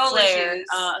stock control player, issues.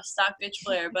 Stock bitch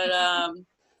player, but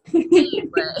anyway.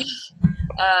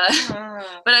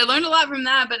 But I learned a lot from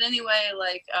that. But anyway,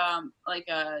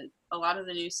 a lot of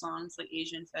the new songs like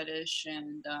Asian Fetish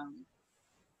and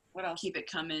what else? Keep It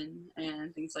Coming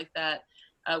and things like that.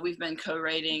 We've been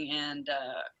co-writing and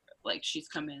like she's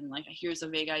come in like, here's a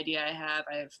vague idea I have.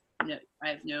 I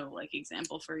have no like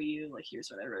example for you. Like, here's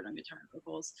what I wrote on guitar and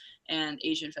vocals. And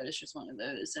Asian Fetish is one of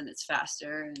those, and it's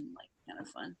faster and like kind of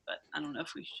fun. But I don't know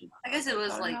if we should. I guess it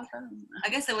was like, I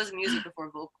guess there was music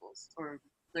before vocals or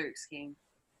lyrics came.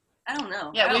 I don't know.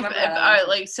 Yeah, we've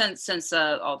like since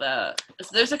all the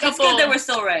there's a couple. It's good that we're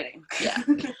still writing. Yeah.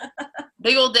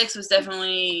 Big Old Dicks is the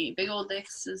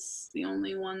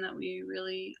only one that we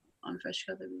really on Fresh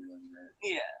Cut that we really wrote.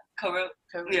 Yeah, co-wrote.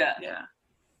 Yeah.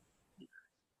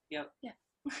 Yep. Yeah.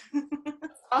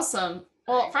 Awesome.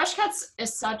 Well, Fresh Cuts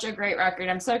is such a great record.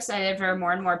 I'm so excited for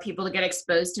more and more people to get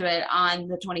exposed to it on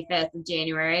the 25th of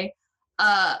January.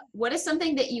 What is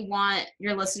something that you want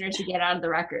your listeners to get out of the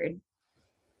record?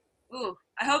 Ooh,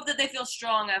 I hope that they feel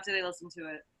strong after they listen to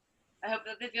it. I hope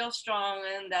that they feel strong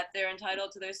and that they're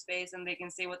entitled to their space and they can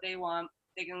say what they want.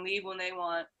 They can leave when they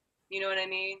want. You know what I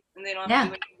mean? And they don't have to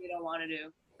do anything they don't want to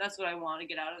do. That's what I want to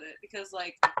get out of it. Because,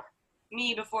 like,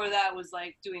 me before that was,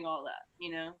 like, doing all that,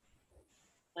 you know?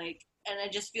 Like, and I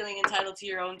just feeling entitled to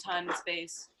your own time and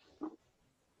space.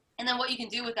 And then what you can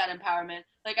do with that empowerment.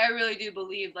 Like, I really do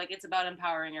believe, like, it's about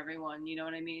empowering everyone. You know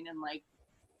what I mean? And, like,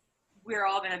 we're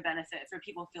all going to benefit for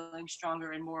people feeling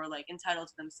stronger and more like entitled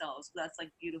to themselves. That's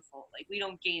like beautiful. Like, we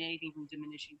don't gain anything from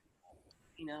diminishing people,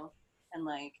 you know? And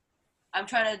like, I'm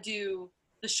trying to do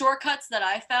the shortcuts that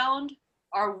I found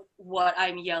are what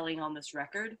I'm yelling on this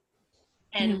record.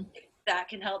 And if that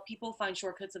can help people find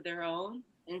shortcuts of their own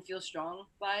and feel strong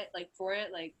by it, like for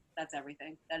it, like that's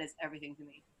everything. That is everything to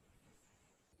me.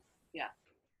 Yeah.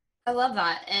 I love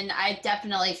that. And I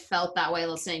definitely felt that way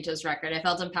listening to this record. I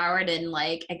felt empowered and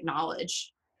like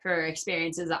acknowledged for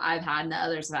experiences that I've had and that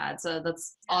others have had. So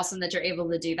that's awesome that you're able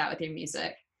to do that with your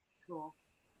music. Cool.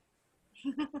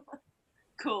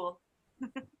 Cool.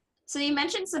 So you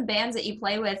mentioned some bands that you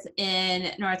play with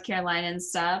in North Carolina and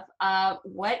stuff.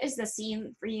 What is the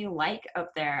scene for you like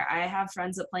up there? I have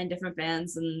friends that play in different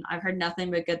bands and I've heard nothing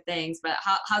but good things, but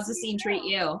how's the scene treat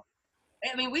you?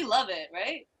 I mean, we love it,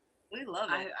 right? We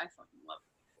love it. I fucking love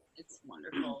it. It's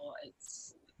wonderful.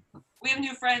 We have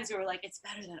new friends who are like, it's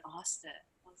better than Austin.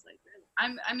 I was like, really? I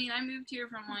moved here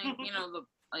from like, you know,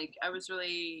 I was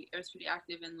pretty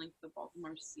active in like the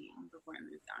Baltimore scene before I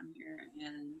moved down here,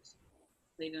 and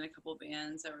played in a couple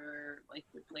bands that were like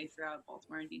would play throughout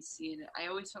Baltimore and DC. And I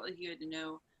always felt like you had to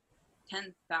know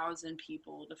 10,000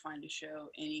 people to find a show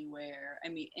anywhere. I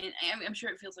mean, and I'm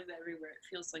sure it feels like that everywhere. It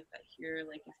feels like that here,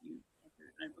 like if you've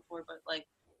done it before, but like,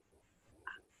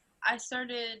 I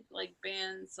started like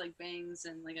bands like Bangs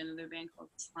and like another band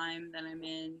called Slime that I'm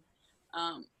in.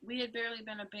 We had barely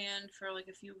been a band for like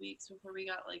a few weeks before we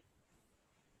got like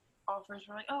offers.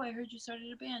 We're like, oh, I heard you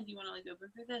started a band. Do you want to like open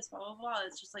for this? Blah blah blah.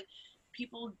 It's just like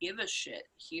people give a shit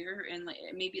here, and like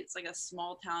maybe it's like a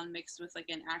small town mixed with like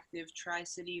an active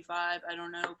Tri-City vibe. I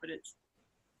don't know, but it's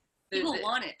people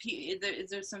want it.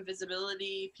 There's some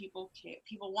visibility. People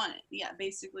want it. Yeah,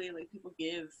 basically like people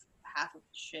give half of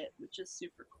the shit, which is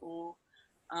super cool.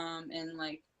 And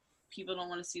like people don't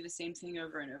want to see the same thing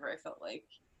over and over. I felt like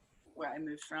where I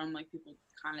moved from, like people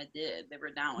kind of did. They were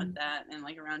down with that, and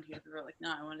like around here, they were like,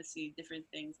 no, I want to see different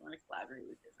things. I want to collaborate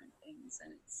with different things,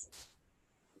 and it's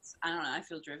I don't know. I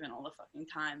feel driven all the fucking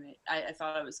time. I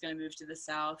thought I was gonna move to the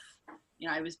South. You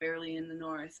know, I was barely in the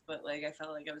North, but like I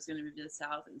felt like I was gonna move to the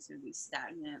South, and it's gonna be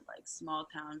stagnant, like small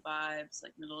town vibes,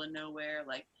 like middle of nowhere,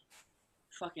 like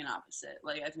fucking opposite.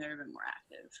 Like I've never been more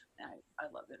active, and I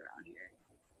love it around here.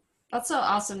 That's so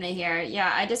awesome to hear.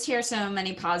 Yeah, I just hear so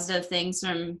many positive things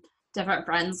from different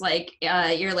friends. Like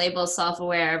your label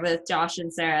Self-Aware with Josh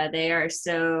and Sarah, they are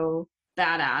so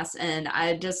badass, and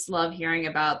I just love hearing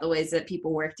about the ways that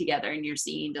people work together in your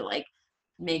scene to like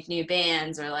make new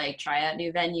bands or like try out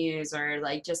new venues, or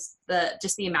like just the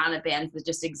amount of bands that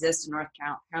just exist in North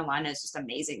Carolina is just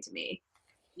amazing to me.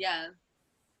 Yeah,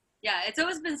 it's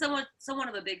always been somewhat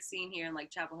of a big scene here in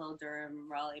like Chapel Hill, Durham,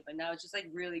 Raleigh, but now it's just like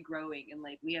really growing, and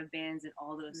like we have bands in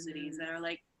all those cities that are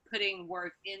like putting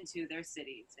work into their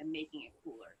cities and making it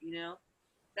cooler, you know?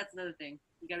 That's another thing.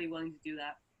 You gotta be willing to do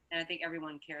that. And I think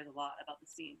everyone cares a lot about the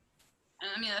scene. And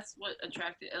I mean, that's what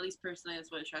attracted, at least personally, that's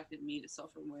what attracted me to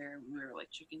Self-Aware when we were like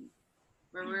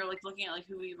where we were like looking at like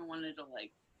who we even wanted to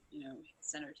like, you know,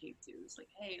 center tape to. It's like,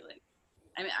 hey, like,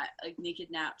 I mean, I like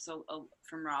Naked Naps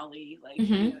from Raleigh, like,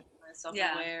 you know,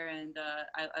 Self-Aware, and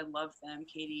I love them.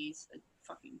 Katie's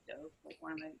fucking dope, like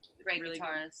one of my great really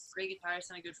guitarists. Great guitarist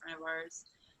and a good friend of ours.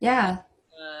 Yeah.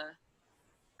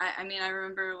 I mean, I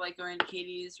remember like going to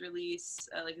Katie's release,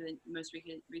 like the most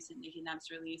recent Naked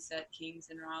Naps release at King's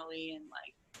in Raleigh, and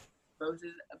like both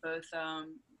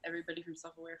everybody from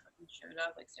Self-Aware fucking showed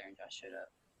up, like Sarah and Josh showed up.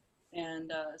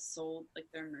 and sold like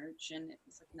their merch, and it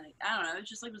was like nice. I don't know. It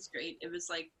just like was great. It was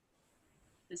like,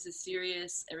 this is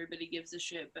serious. Everybody gives a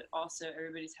shit, but also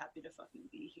everybody's happy to fucking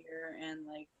be here, and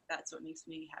like that's what makes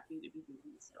me happy to be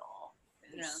doing this at all.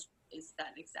 Is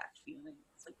that exact feeling?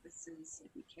 It's like, this is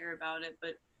like, we care about it,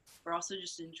 but we're also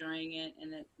just enjoying it,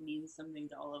 and it means something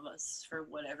to all of us for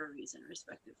whatever reason,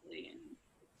 respectively, and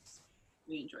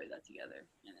we enjoy that together,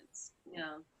 and it's cool.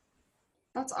 Yeah.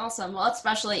 That's awesome. Well,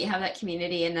 especially you have that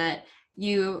community and that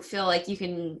you feel like you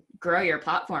can grow your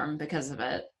platform because of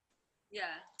it. Yeah.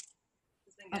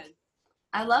 It's been good.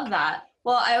 I love that.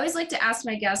 Well, I always like to ask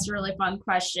my guests a really fun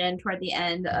question toward the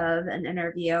end of an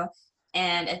interview,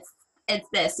 and it's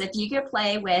this: if you could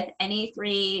play with any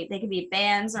three, they could be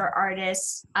bands or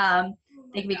artists,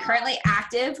 they could be currently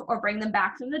active or bring them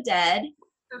back from the dead.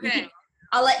 Okay.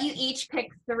 I'll let you each pick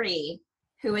three.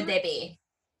 Who would they be?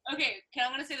 Okay,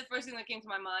 I'm gonna say the first thing that came to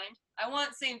my mind. I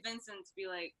want St. Vincent to be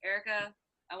like, Erica,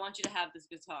 I want you to have this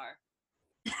guitar.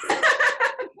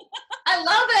 I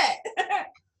love it.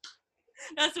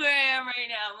 That's where I am right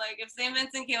now. I'm like, if St.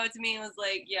 Vincent came up to me and was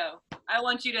like, yo, I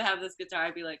want you to have this guitar,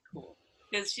 I'd be like, cool.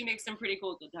 Because she makes some pretty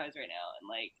cool guitars right now, and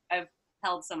like I've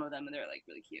held some of them and they're like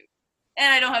really cute.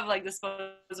 And I don't have like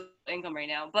disposable income right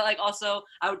now, but like also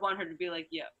I would want her to be like,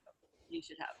 yo, you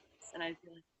should have this, and I'd be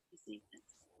like,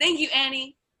 thank you,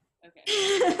 Annie. Okay.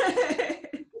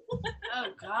 Oh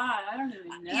God, I don't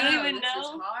even know. You don't even this know?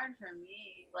 is hard for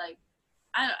me. Like,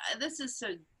 this is so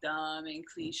dumb and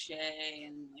cliche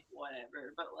and like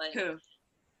whatever. But like, Who?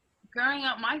 growing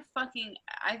up,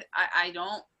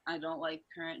 I don't like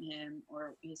current him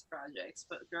or his projects.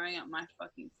 But growing up, my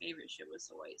fucking favorite shit was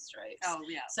the White Stripes. Oh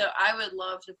yeah. So I would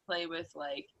love to play with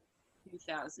like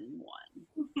 2001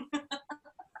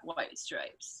 White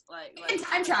Stripes. Like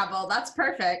time travel. That's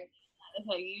perfect.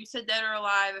 Okay, you said Dead or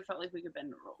Alive. I felt like we could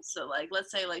bend the rules. So, like,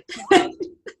 let's say, like,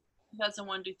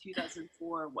 2001 to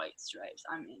 2004 White Stripes.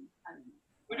 I'm in.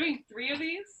 We're doing 3 of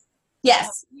these?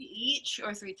 Yes. 3 each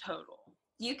or 3 total?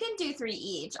 You can do 3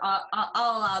 each. I'll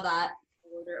allow that.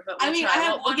 But I mean,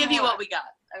 we'll give you what we got.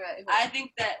 Okay. I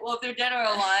think that, well, if they're dead or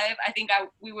alive, I think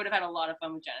we would have had a lot of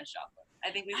fun with Janis Joplin. I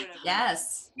think we would have.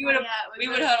 Yes. We would have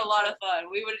had a lot of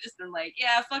fun. We would have just been like,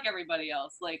 yeah, fuck everybody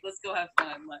else. Like, let's go have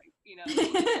fun. Like, you know,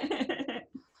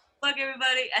 fuck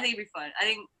everybody. I think it'd be fun.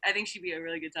 I think she'd be a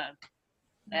really good time,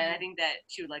 and I think that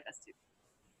she would like us too.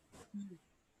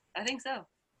 I think so.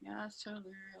 Yeah, that's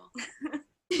totally real.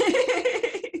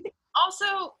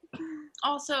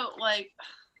 Also, like,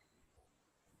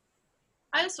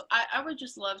 I would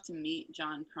just love to meet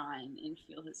John Prine and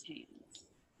feel his hands.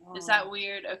 Oh. Is that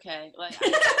weird? Okay, like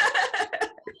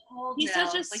he's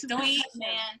such a sweet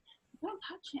man. Don't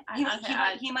touch him.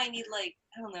 He might need, like,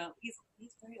 I don't know. He's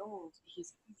very old.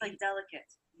 He's like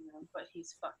delicate, you know. But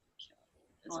he's fucking killer.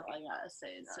 That's all I gotta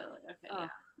say. So like, okay,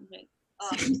 okay.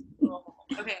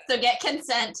 Okay. So get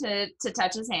consent to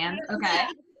touch his hand. Okay.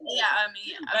 Yeah, I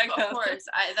mean, of course.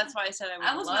 That's why I said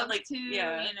I would love to, you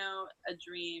know, a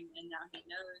dream, and now he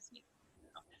knows. You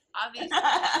know, obviously,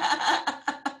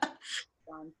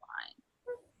 John Prine.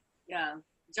 Yeah,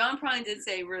 John Prine did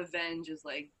say revenge is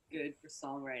like good for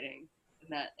songwriting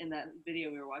in that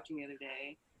video we were watching the other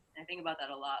day. And I think about that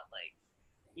a lot. Like,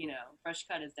 you know, Fresh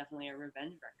Cut is definitely a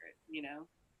revenge record. You know.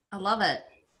 I love it.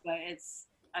 But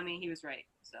he was right.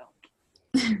 So.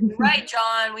 You're right,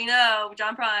 John. We know,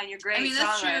 John Prine. You're great. I mean,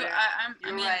 that's songwriter. true.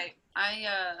 You're right.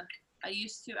 I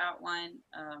used to outline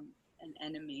an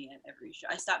enemy at every show.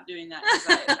 I stopped doing that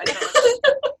because I felt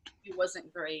like it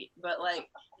wasn't great. But like,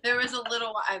 there was a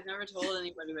little. I've never told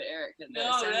anybody but Eric this,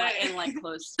 and like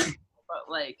close. But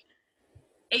like,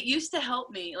 it used to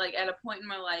help me. Like at a point in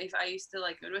my life, I used to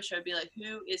like go to a show, and be like,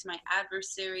 "Who is my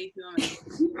adversary? Who am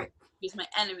I? Who's my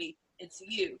enemy? It's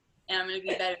you, and I'm gonna be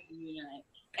better than you tonight."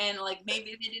 And like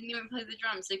maybe they didn't even play the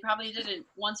drums. They probably didn't.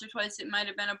 Once or twice, it might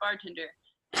have been a bartender.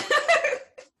 And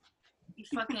you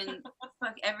fuck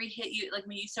every hit. You like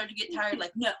when you start to get tired.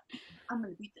 Like, no, I'm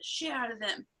gonna beat the shit out of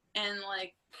them. And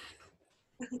like,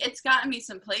 it's gotten me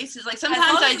some places. Like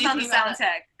sometimes I do think about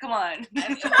soundtrack. Come on.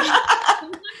 Sometimes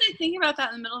I think about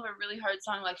that in the middle of a really hard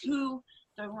song. Like, who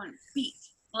do I want to beat?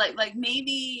 Like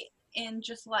maybe in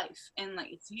just life. And like,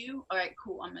 it's you. All right,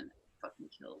 cool. I'm gonna fucking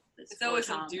kill this. It's always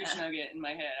some douche nugget in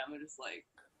my head. I'm just like.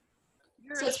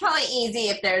 So it's probably easy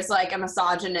if there's like a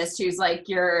misogynist who's like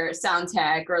your sound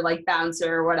tech or like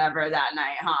bouncer or whatever that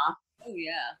night, huh? Oh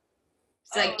yeah.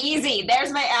 It's like easy.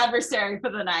 There's my adversary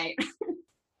for the night.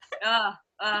 Yeah.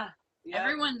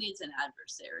 Everyone needs an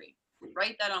adversary.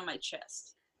 Write that on my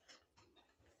chest.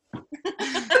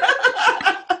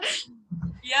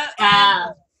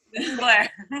 Yeah. This is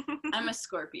Blair. I'm a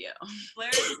Scorpio.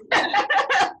 Blair.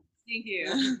 Thank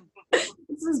you.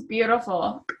 This is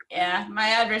beautiful. Yeah, my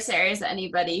adversary is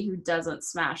anybody who doesn't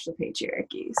smash the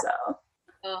patriarchy. So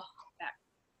Oh,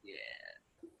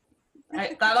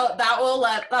 yeah.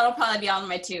 that'll probably be on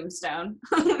my tombstone.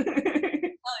 Oh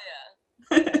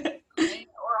yeah. Right?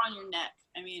 Or on your neck.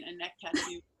 I mean, a neck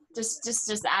tattoo.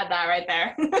 just add that right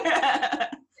there.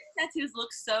 Tattoos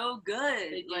look so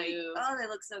good. They do. Like, oh, they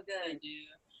look so I good. do.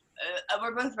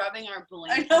 We're both rubbing our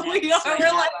blank I know we necks are. right We're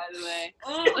now, like, by the way.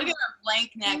 oh. Look at our blank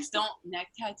necks. Don't neck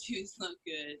tattoos look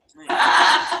good?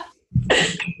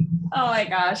 Oh my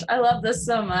gosh, I love this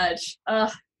so much.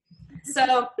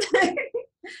 So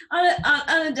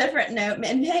on a different note,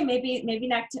 and hey, maybe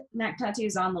neck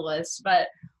tattoos on the list, but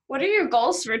what are your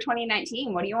goals for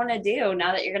 2019? What do you want to do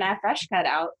now that you're gonna have Fresh Cut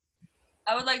out?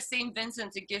 I would like St.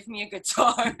 Vincent to give me a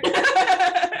guitar.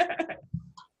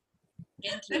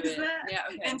 Into it. Yeah,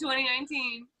 okay. In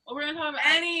 2019. Well, we're gonna talk about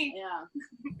Any. Yeah.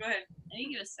 Go ahead. I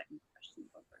need to get a second question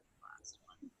over the last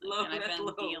one. Low, and I've been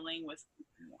low. dealing with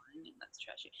one, and that's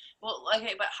trashy. Well,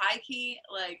 okay, but high key,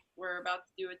 like we're about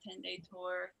to do a 10-day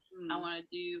tour. I want to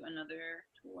do another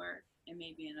tour and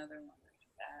maybe another one after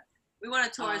that. We want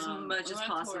to tour as much we as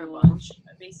wanna tour a possible. bunch.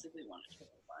 I basically want to tour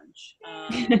a bunch.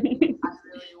 I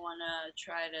really want to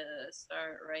try to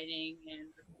start writing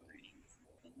and recording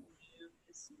something new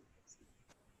this year.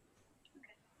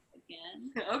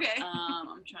 Again. Okay.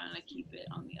 I'm trying to keep it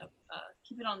on the up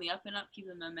and up, keep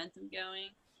the momentum going.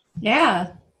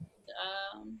 Yeah.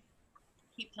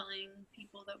 Keep telling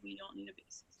people that we don't need a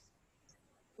basis.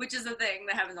 Which is a thing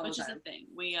that happens all the time. Which is a thing.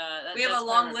 We have a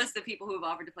long list of people who have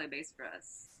offered to play bass for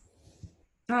us.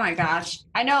 Oh my gosh.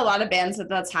 I know a lot of bands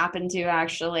that's happened to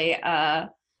actually.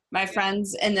 My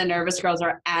friends in the Nervous Girls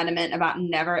are adamant about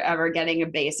never ever getting a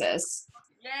bassist.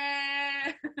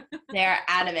 Yeah. They're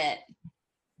adamant.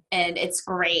 And it's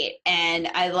great. And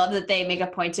I love that they make a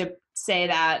point to say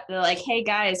that. They're like, hey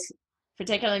guys,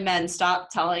 particularly men, stop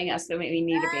telling us that we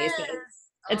need a bassist.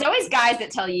 It's always guys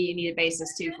that tell you need a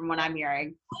bassist too, from what I'm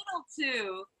hearing. Entitled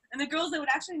to. And the girls that would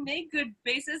actually make good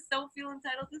bassists don't feel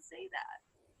entitled to say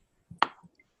that.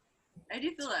 I do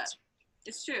feel that.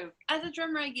 It's true. As a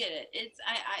drummer, I get it.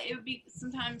 It would be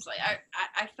sometimes like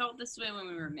I felt this way when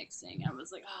we were mixing. I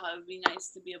was like, oh, it would be nice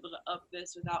to be able to up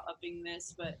this without upping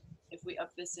this, but if we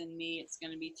up this in me, it's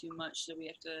going to be too much, so we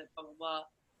have to blah blah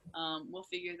blah. We'll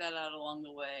figure that out along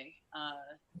the way.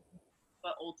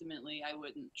 But ultimately, I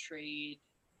wouldn't trade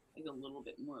like a little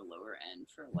bit more lower end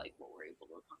for like what we're able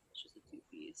to accomplish as a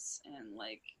 2-piece and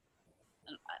like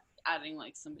adding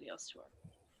like somebody else to our.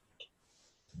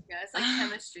 Yeah, it's like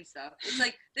chemistry stuff. It's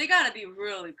like they gotta be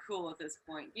really cool at this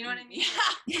point. You know what I mean?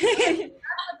 Yeah. That's the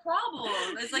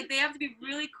problem. It's like they have to be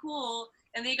really cool,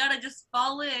 and they gotta just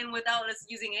fall in without us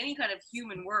using any kind of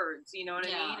human words. You know what I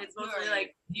mean? It's mostly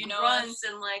like grunts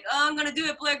and like, oh, I'm gonna do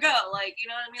it, Blair, go. Like, you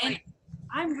know what I mean? Like,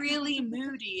 I'm really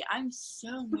moody. I'm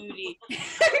so moody.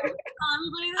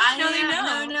 Everybody that's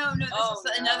No. This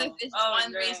is another. This is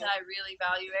one reason I really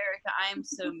value Erica. I am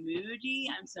so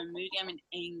moody. I'm an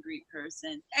angry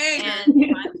person. And if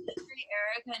I'm angry,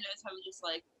 Erica knows how to just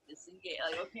like disengage.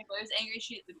 Like, okay, Blair's angry.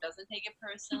 She doesn't take it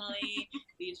personally.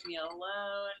 Leaves me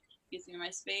alone. Gives me my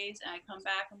space, and I come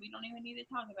back, and we don't even need to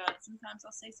talk about it. Sometimes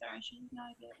I'll say sorry. She's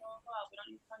not good. Blah blah blah. We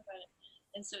don't need to talk about it.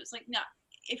 And so it's like, no.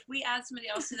 If we add somebody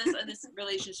else to this, this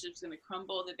relationship's gonna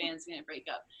crumble. The band's gonna break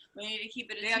up. We need to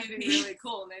keep it. They have to be really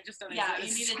cool, and they just don't. Yeah,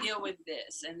 exist. you need to deal with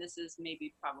this, and this is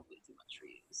maybe probably too much for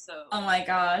you. So. Oh my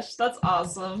gosh, that's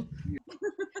awesome.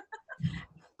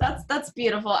 That's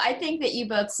beautiful. I think that you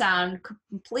both sound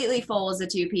completely full as a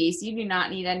 2-piece. You do not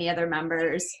need any other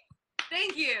members.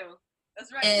 Thank you.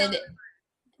 That's right.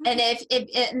 And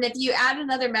if you add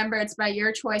another member, it's by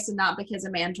your choice and not because a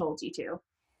man told you to.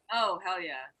 Oh hell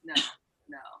yeah! No.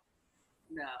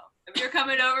 If you're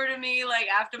coming over to me like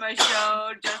after my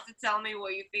show just to tell me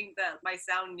what you think that my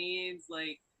sound needs,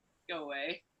 like, go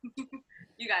away.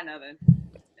 You got nothing.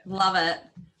 Love it.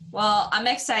 Well, I'm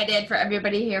excited for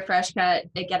everybody here, Fresh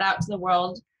Cut, to get out to the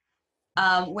world.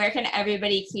 Where can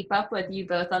everybody keep up with you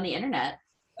both on the internet?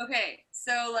 Okay,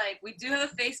 so like we do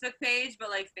have a Facebook page, but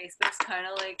like Facebook's kind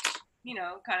of like, you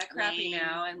know, kind of crappy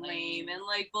now and lame and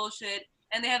like bullshit.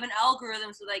 And they have an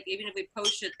algorithm, so like even if we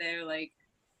post shit there, like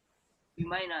you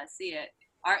might not see it.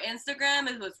 Our Instagram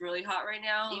is what's really hot right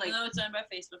now. Even though it's owned by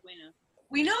Facebook, we know.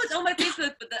 We know it's owned by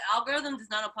Facebook, but the algorithm does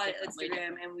not apply to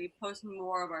Instagram, and we post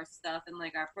more of our stuff and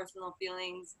like our personal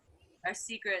feelings, our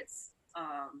secrets,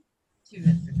 to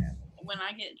Instagram. When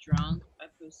I get drunk, I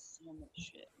post so much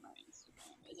shit on my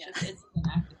Instagram. It's an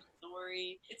active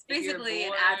story. It's basically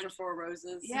an ad for 4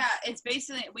 Roses. Yeah, it's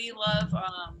basically, we love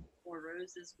Four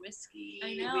Roses whiskey. I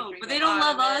We know, drink but a they don't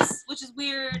lot love of it. us, which is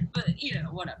weird. But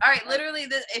whatever. All right, literally,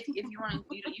 if you want to,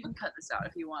 you can cut this out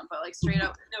if you want, but like straight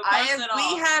up, No cuts at all.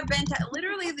 we have been to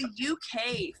literally the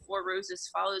UK. Four Roses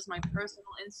follows my personal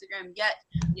Instagram.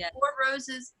 Yet Four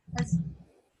Roses has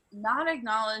not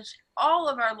acknowledged all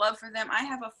of our love for them. I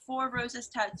have a Four Roses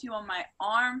tattoo on my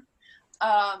arm.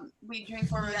 We drink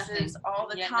Four Roses all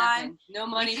the time. Nothing. No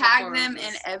money. We for tag Four them Roses.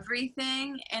 in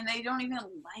everything, and they don't even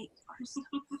like our stuff.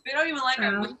 They don't even like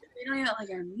our. They don't even like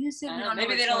our music. I We know, don't know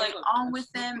maybe what's they don't going like on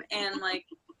with them. And like,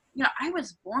 I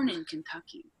was born in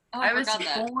Kentucky. Oh, I was forgot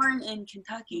that. born in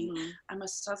Kentucky. Mhm. I'm a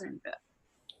Southern belle.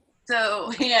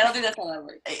 So Yeah, I don't think that's how that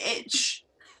works.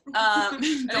 I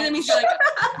think that means you're like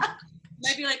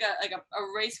might be like a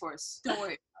racehorse. don't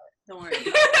worry. Don't worry.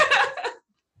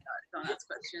 Don't ask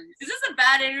questions. Is this a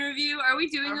bad interview? Are we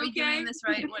doing Are we okay? doing this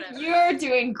right? Whatever. You're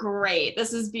doing great.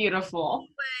 This is beautiful.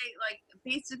 Like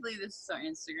basically, this is our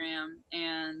Instagram,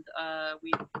 and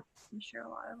we share a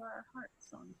lot of our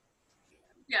hearts on.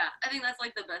 Yeah, I think that's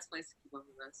like the best place to keep up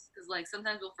with us. Because like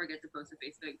sometimes we'll forget to post to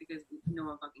Facebook because no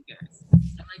one fucking cares.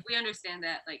 And like we understand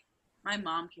that like My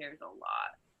mom cares a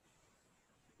lot.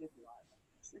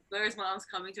 Blair's mom's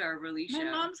coming to our release My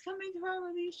show. mom's coming to our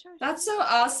release show. That's so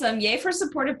awesome. Yay for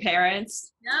supportive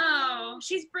parents. No.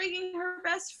 She's bringing her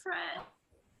best friend.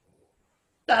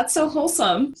 That's so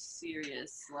wholesome.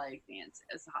 Serious, like dance,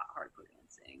 it's hardcore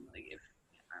dancing. Like if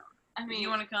I mean, you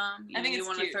want to come, I think you it's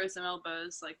want to cute. throw some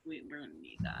elbows. Like we're gonna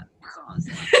need that. That's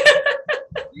honestly.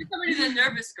 you're coming to the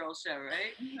Nervous Girl show,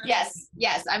 right? Yes.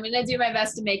 I'm going to do my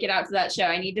best to make it out to that show.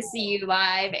 I need to see you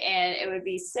live, and it would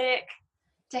be sick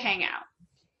to hang out.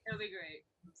 It'll be great.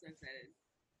 I'm so excited.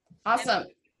 Awesome.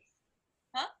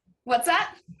 Huh? What's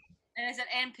that? And I said,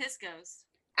 and Pisco's.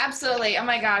 Absolutely. Oh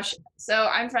my gosh. So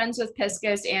I'm friends with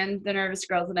Piscos and the Nervous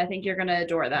Girls, and I think you're going to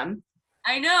adore them.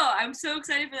 I know. I'm so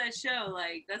excited for that show.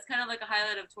 Like, that's kind of like a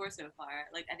highlight of tour so far.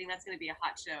 Like, I think that's going to be a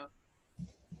hot show.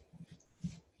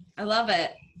 I love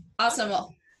it. Awesome.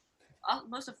 Well,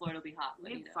 Most of Florida will be hot. We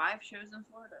But, have 5 shows in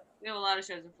Florida. we have a lot of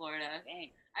shows in Florida. Dang.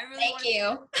 I really thank wanted-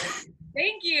 you.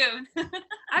 Thank you.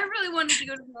 I really wanted to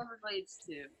go to the Everglades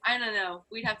too. I don't know.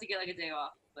 We'd have to get like a day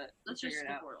off, but Let's we'll just figure it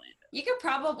skip out. Orlando. You could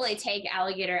probably take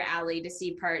Alligator Alley to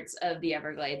see parts of the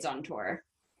Everglades on tour.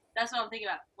 That's what I'm thinking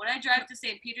about. When I drive to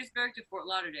St. Petersburg to Fort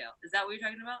Lauderdale, is that what you're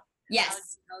talking about?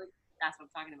 Yes. That's what I'm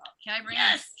talking about. Can I bring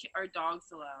Yes! our dogs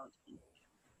allowed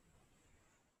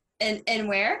And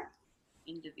where?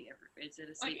 into the Everglades at a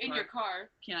Like state in park? your car.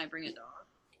 Can I bring a dog?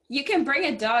 You can bring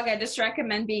a dog. I just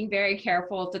recommend being very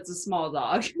careful if it's a small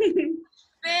dog.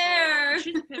 Fair.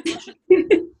 She's a pit bull.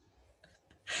 She's-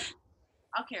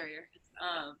 I'll carry her.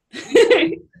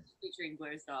 Featuring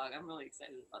Blair's dog. I'm really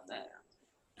excited about that.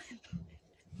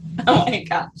 Oh my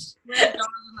gosh. Blair's dog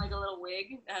in like a little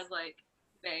wig that has like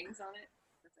bangs on it.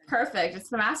 Perfect. It's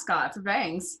the mascot for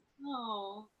Bangs.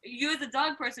 Oh, you as a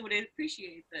dog person would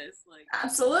appreciate this, like,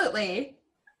 Absolutely.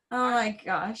 Oh my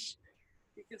gosh.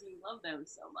 because we love them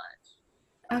so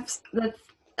much.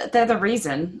 They're the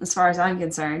reason, as far as I'm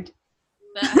concerned.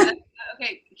 But,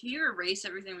 okay, can you erase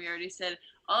everything we already said?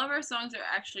 All of our songs are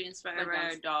actually inspired by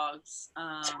our dogs.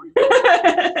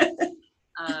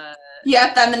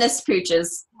 Yeah, feminist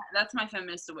pooches. That's my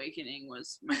feminist awakening,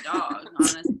 was my dog,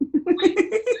 honestly.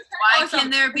 Why can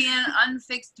there be an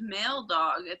unfixed male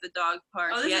dog at the dog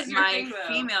park, Oh, this yet is your my thing, though.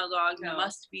 female dog No.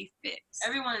 must be fixed?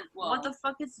 Everyone, well, What the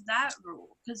fuck is that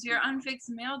rule? Because your unfixed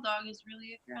male dog is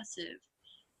really aggressive.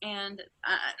 And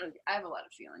I have a lot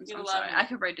of feelings. You have I'm a lot of sorry. feelings. I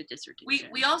could write a dissertation.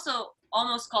 we also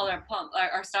almost called our punk,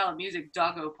 our style of music,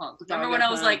 doggo punk. Remember Doggo when I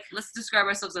was punk. like, let's describe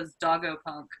ourselves as doggo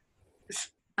punk?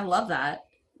 I love that.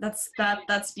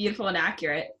 That's beautiful and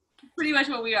accurate. Pretty much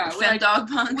what we are. We're Fem like, dog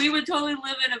punk. we would totally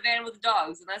live in a van with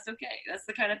dogs, and that's okay. That's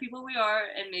the kind of people we are,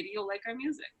 and maybe you'll like our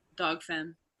music. Dog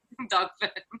femme. Dog fem.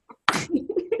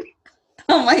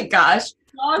 Oh my gosh.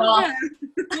 Dog Well- fem.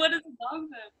 What is a dog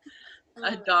fem?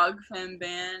 A dog femme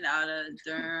band out of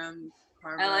Durham,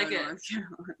 Carver, I like it. North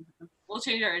Carolina. We'll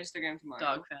change our Instagram tomorrow.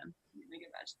 Dog femme. Make it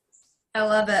match this. I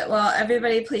love it. Well,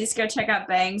 everybody, please go check out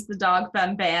Bangs, the Dog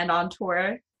Femme Band, on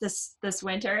tour this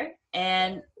winter,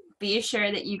 and be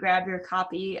sure that you grab your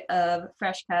copy of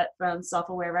Fresh Cut from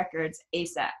Self-Aware Records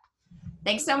ASAP.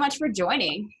 Thanks so much for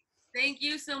joining. Thank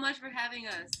you so much for having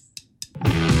us.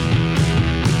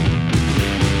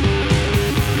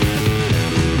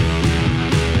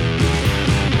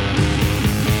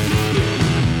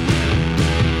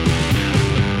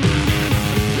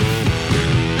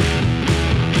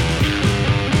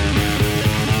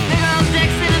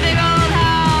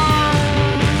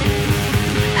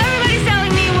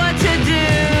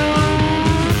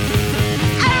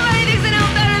 Everybody thinks they know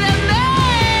better than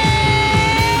me.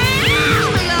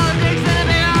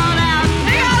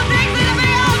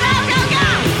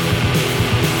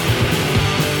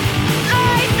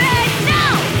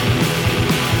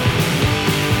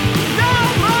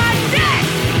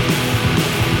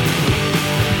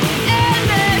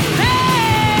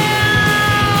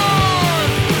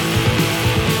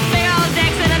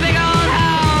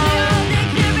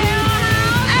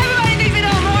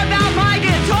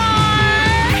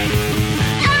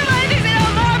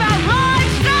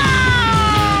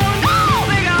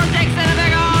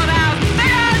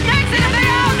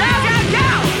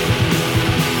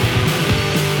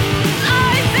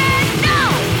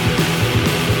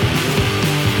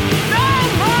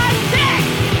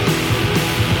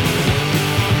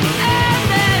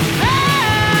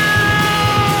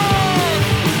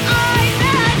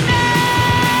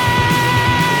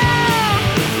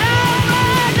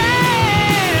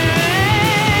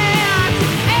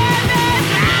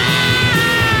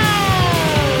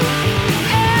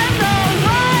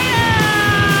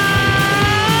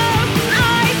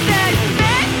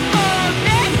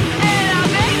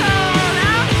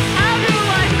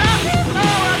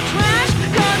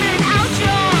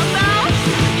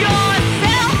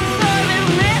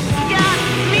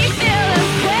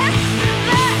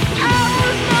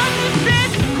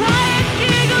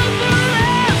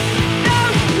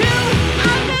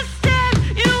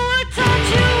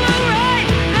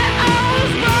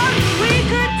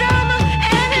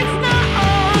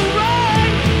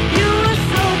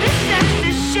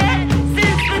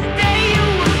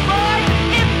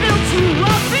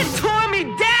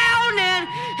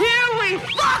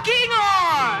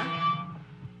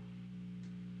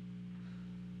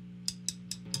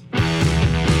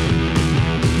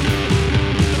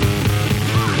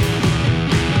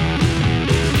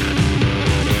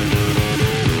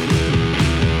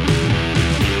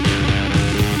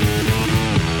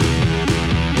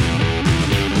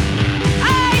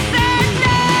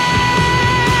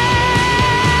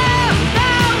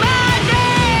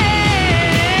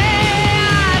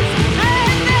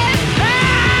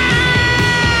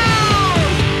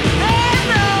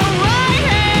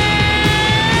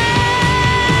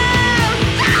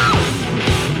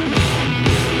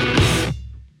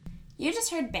 You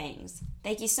just heard Bangs.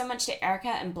 Thank you so much to Erica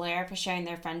and Blair for sharing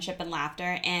their friendship and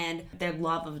laughter and their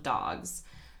love of dogs.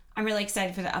 I'm really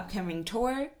excited for the upcoming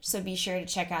tour, so be sure to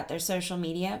check out their social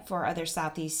media for other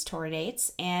Southeast tour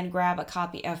dates and grab a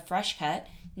copy of Fresh Cut,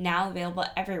 now available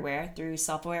everywhere through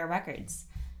Self-Aware Records.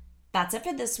 That's it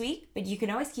for this week, but you can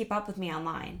always keep up with me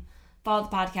online. Follow the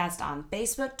podcast on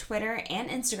Facebook, Twitter, and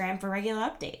Instagram for regular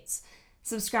updates.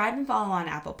 Subscribe and follow on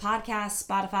Apple Podcasts,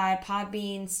 Spotify,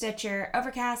 Podbean, Stitcher,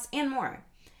 Overcast, and more.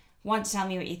 Want to tell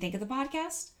me what you think of the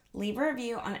podcast? Leave a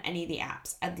review on any of the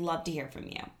apps. I'd love to hear from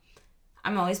you.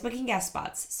 I'm always booking guest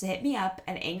spots, so hit me up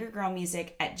at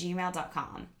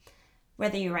angergirlmusic@gmail.com.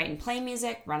 Whether you write and play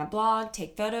music, run a blog,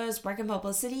 take photos, work in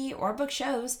publicity, or book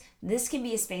shows, this can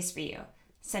be a space for you.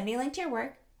 Send me a link to your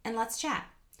work, and let's chat.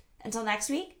 Until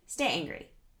next week, stay angry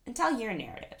and tell your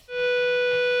narrative.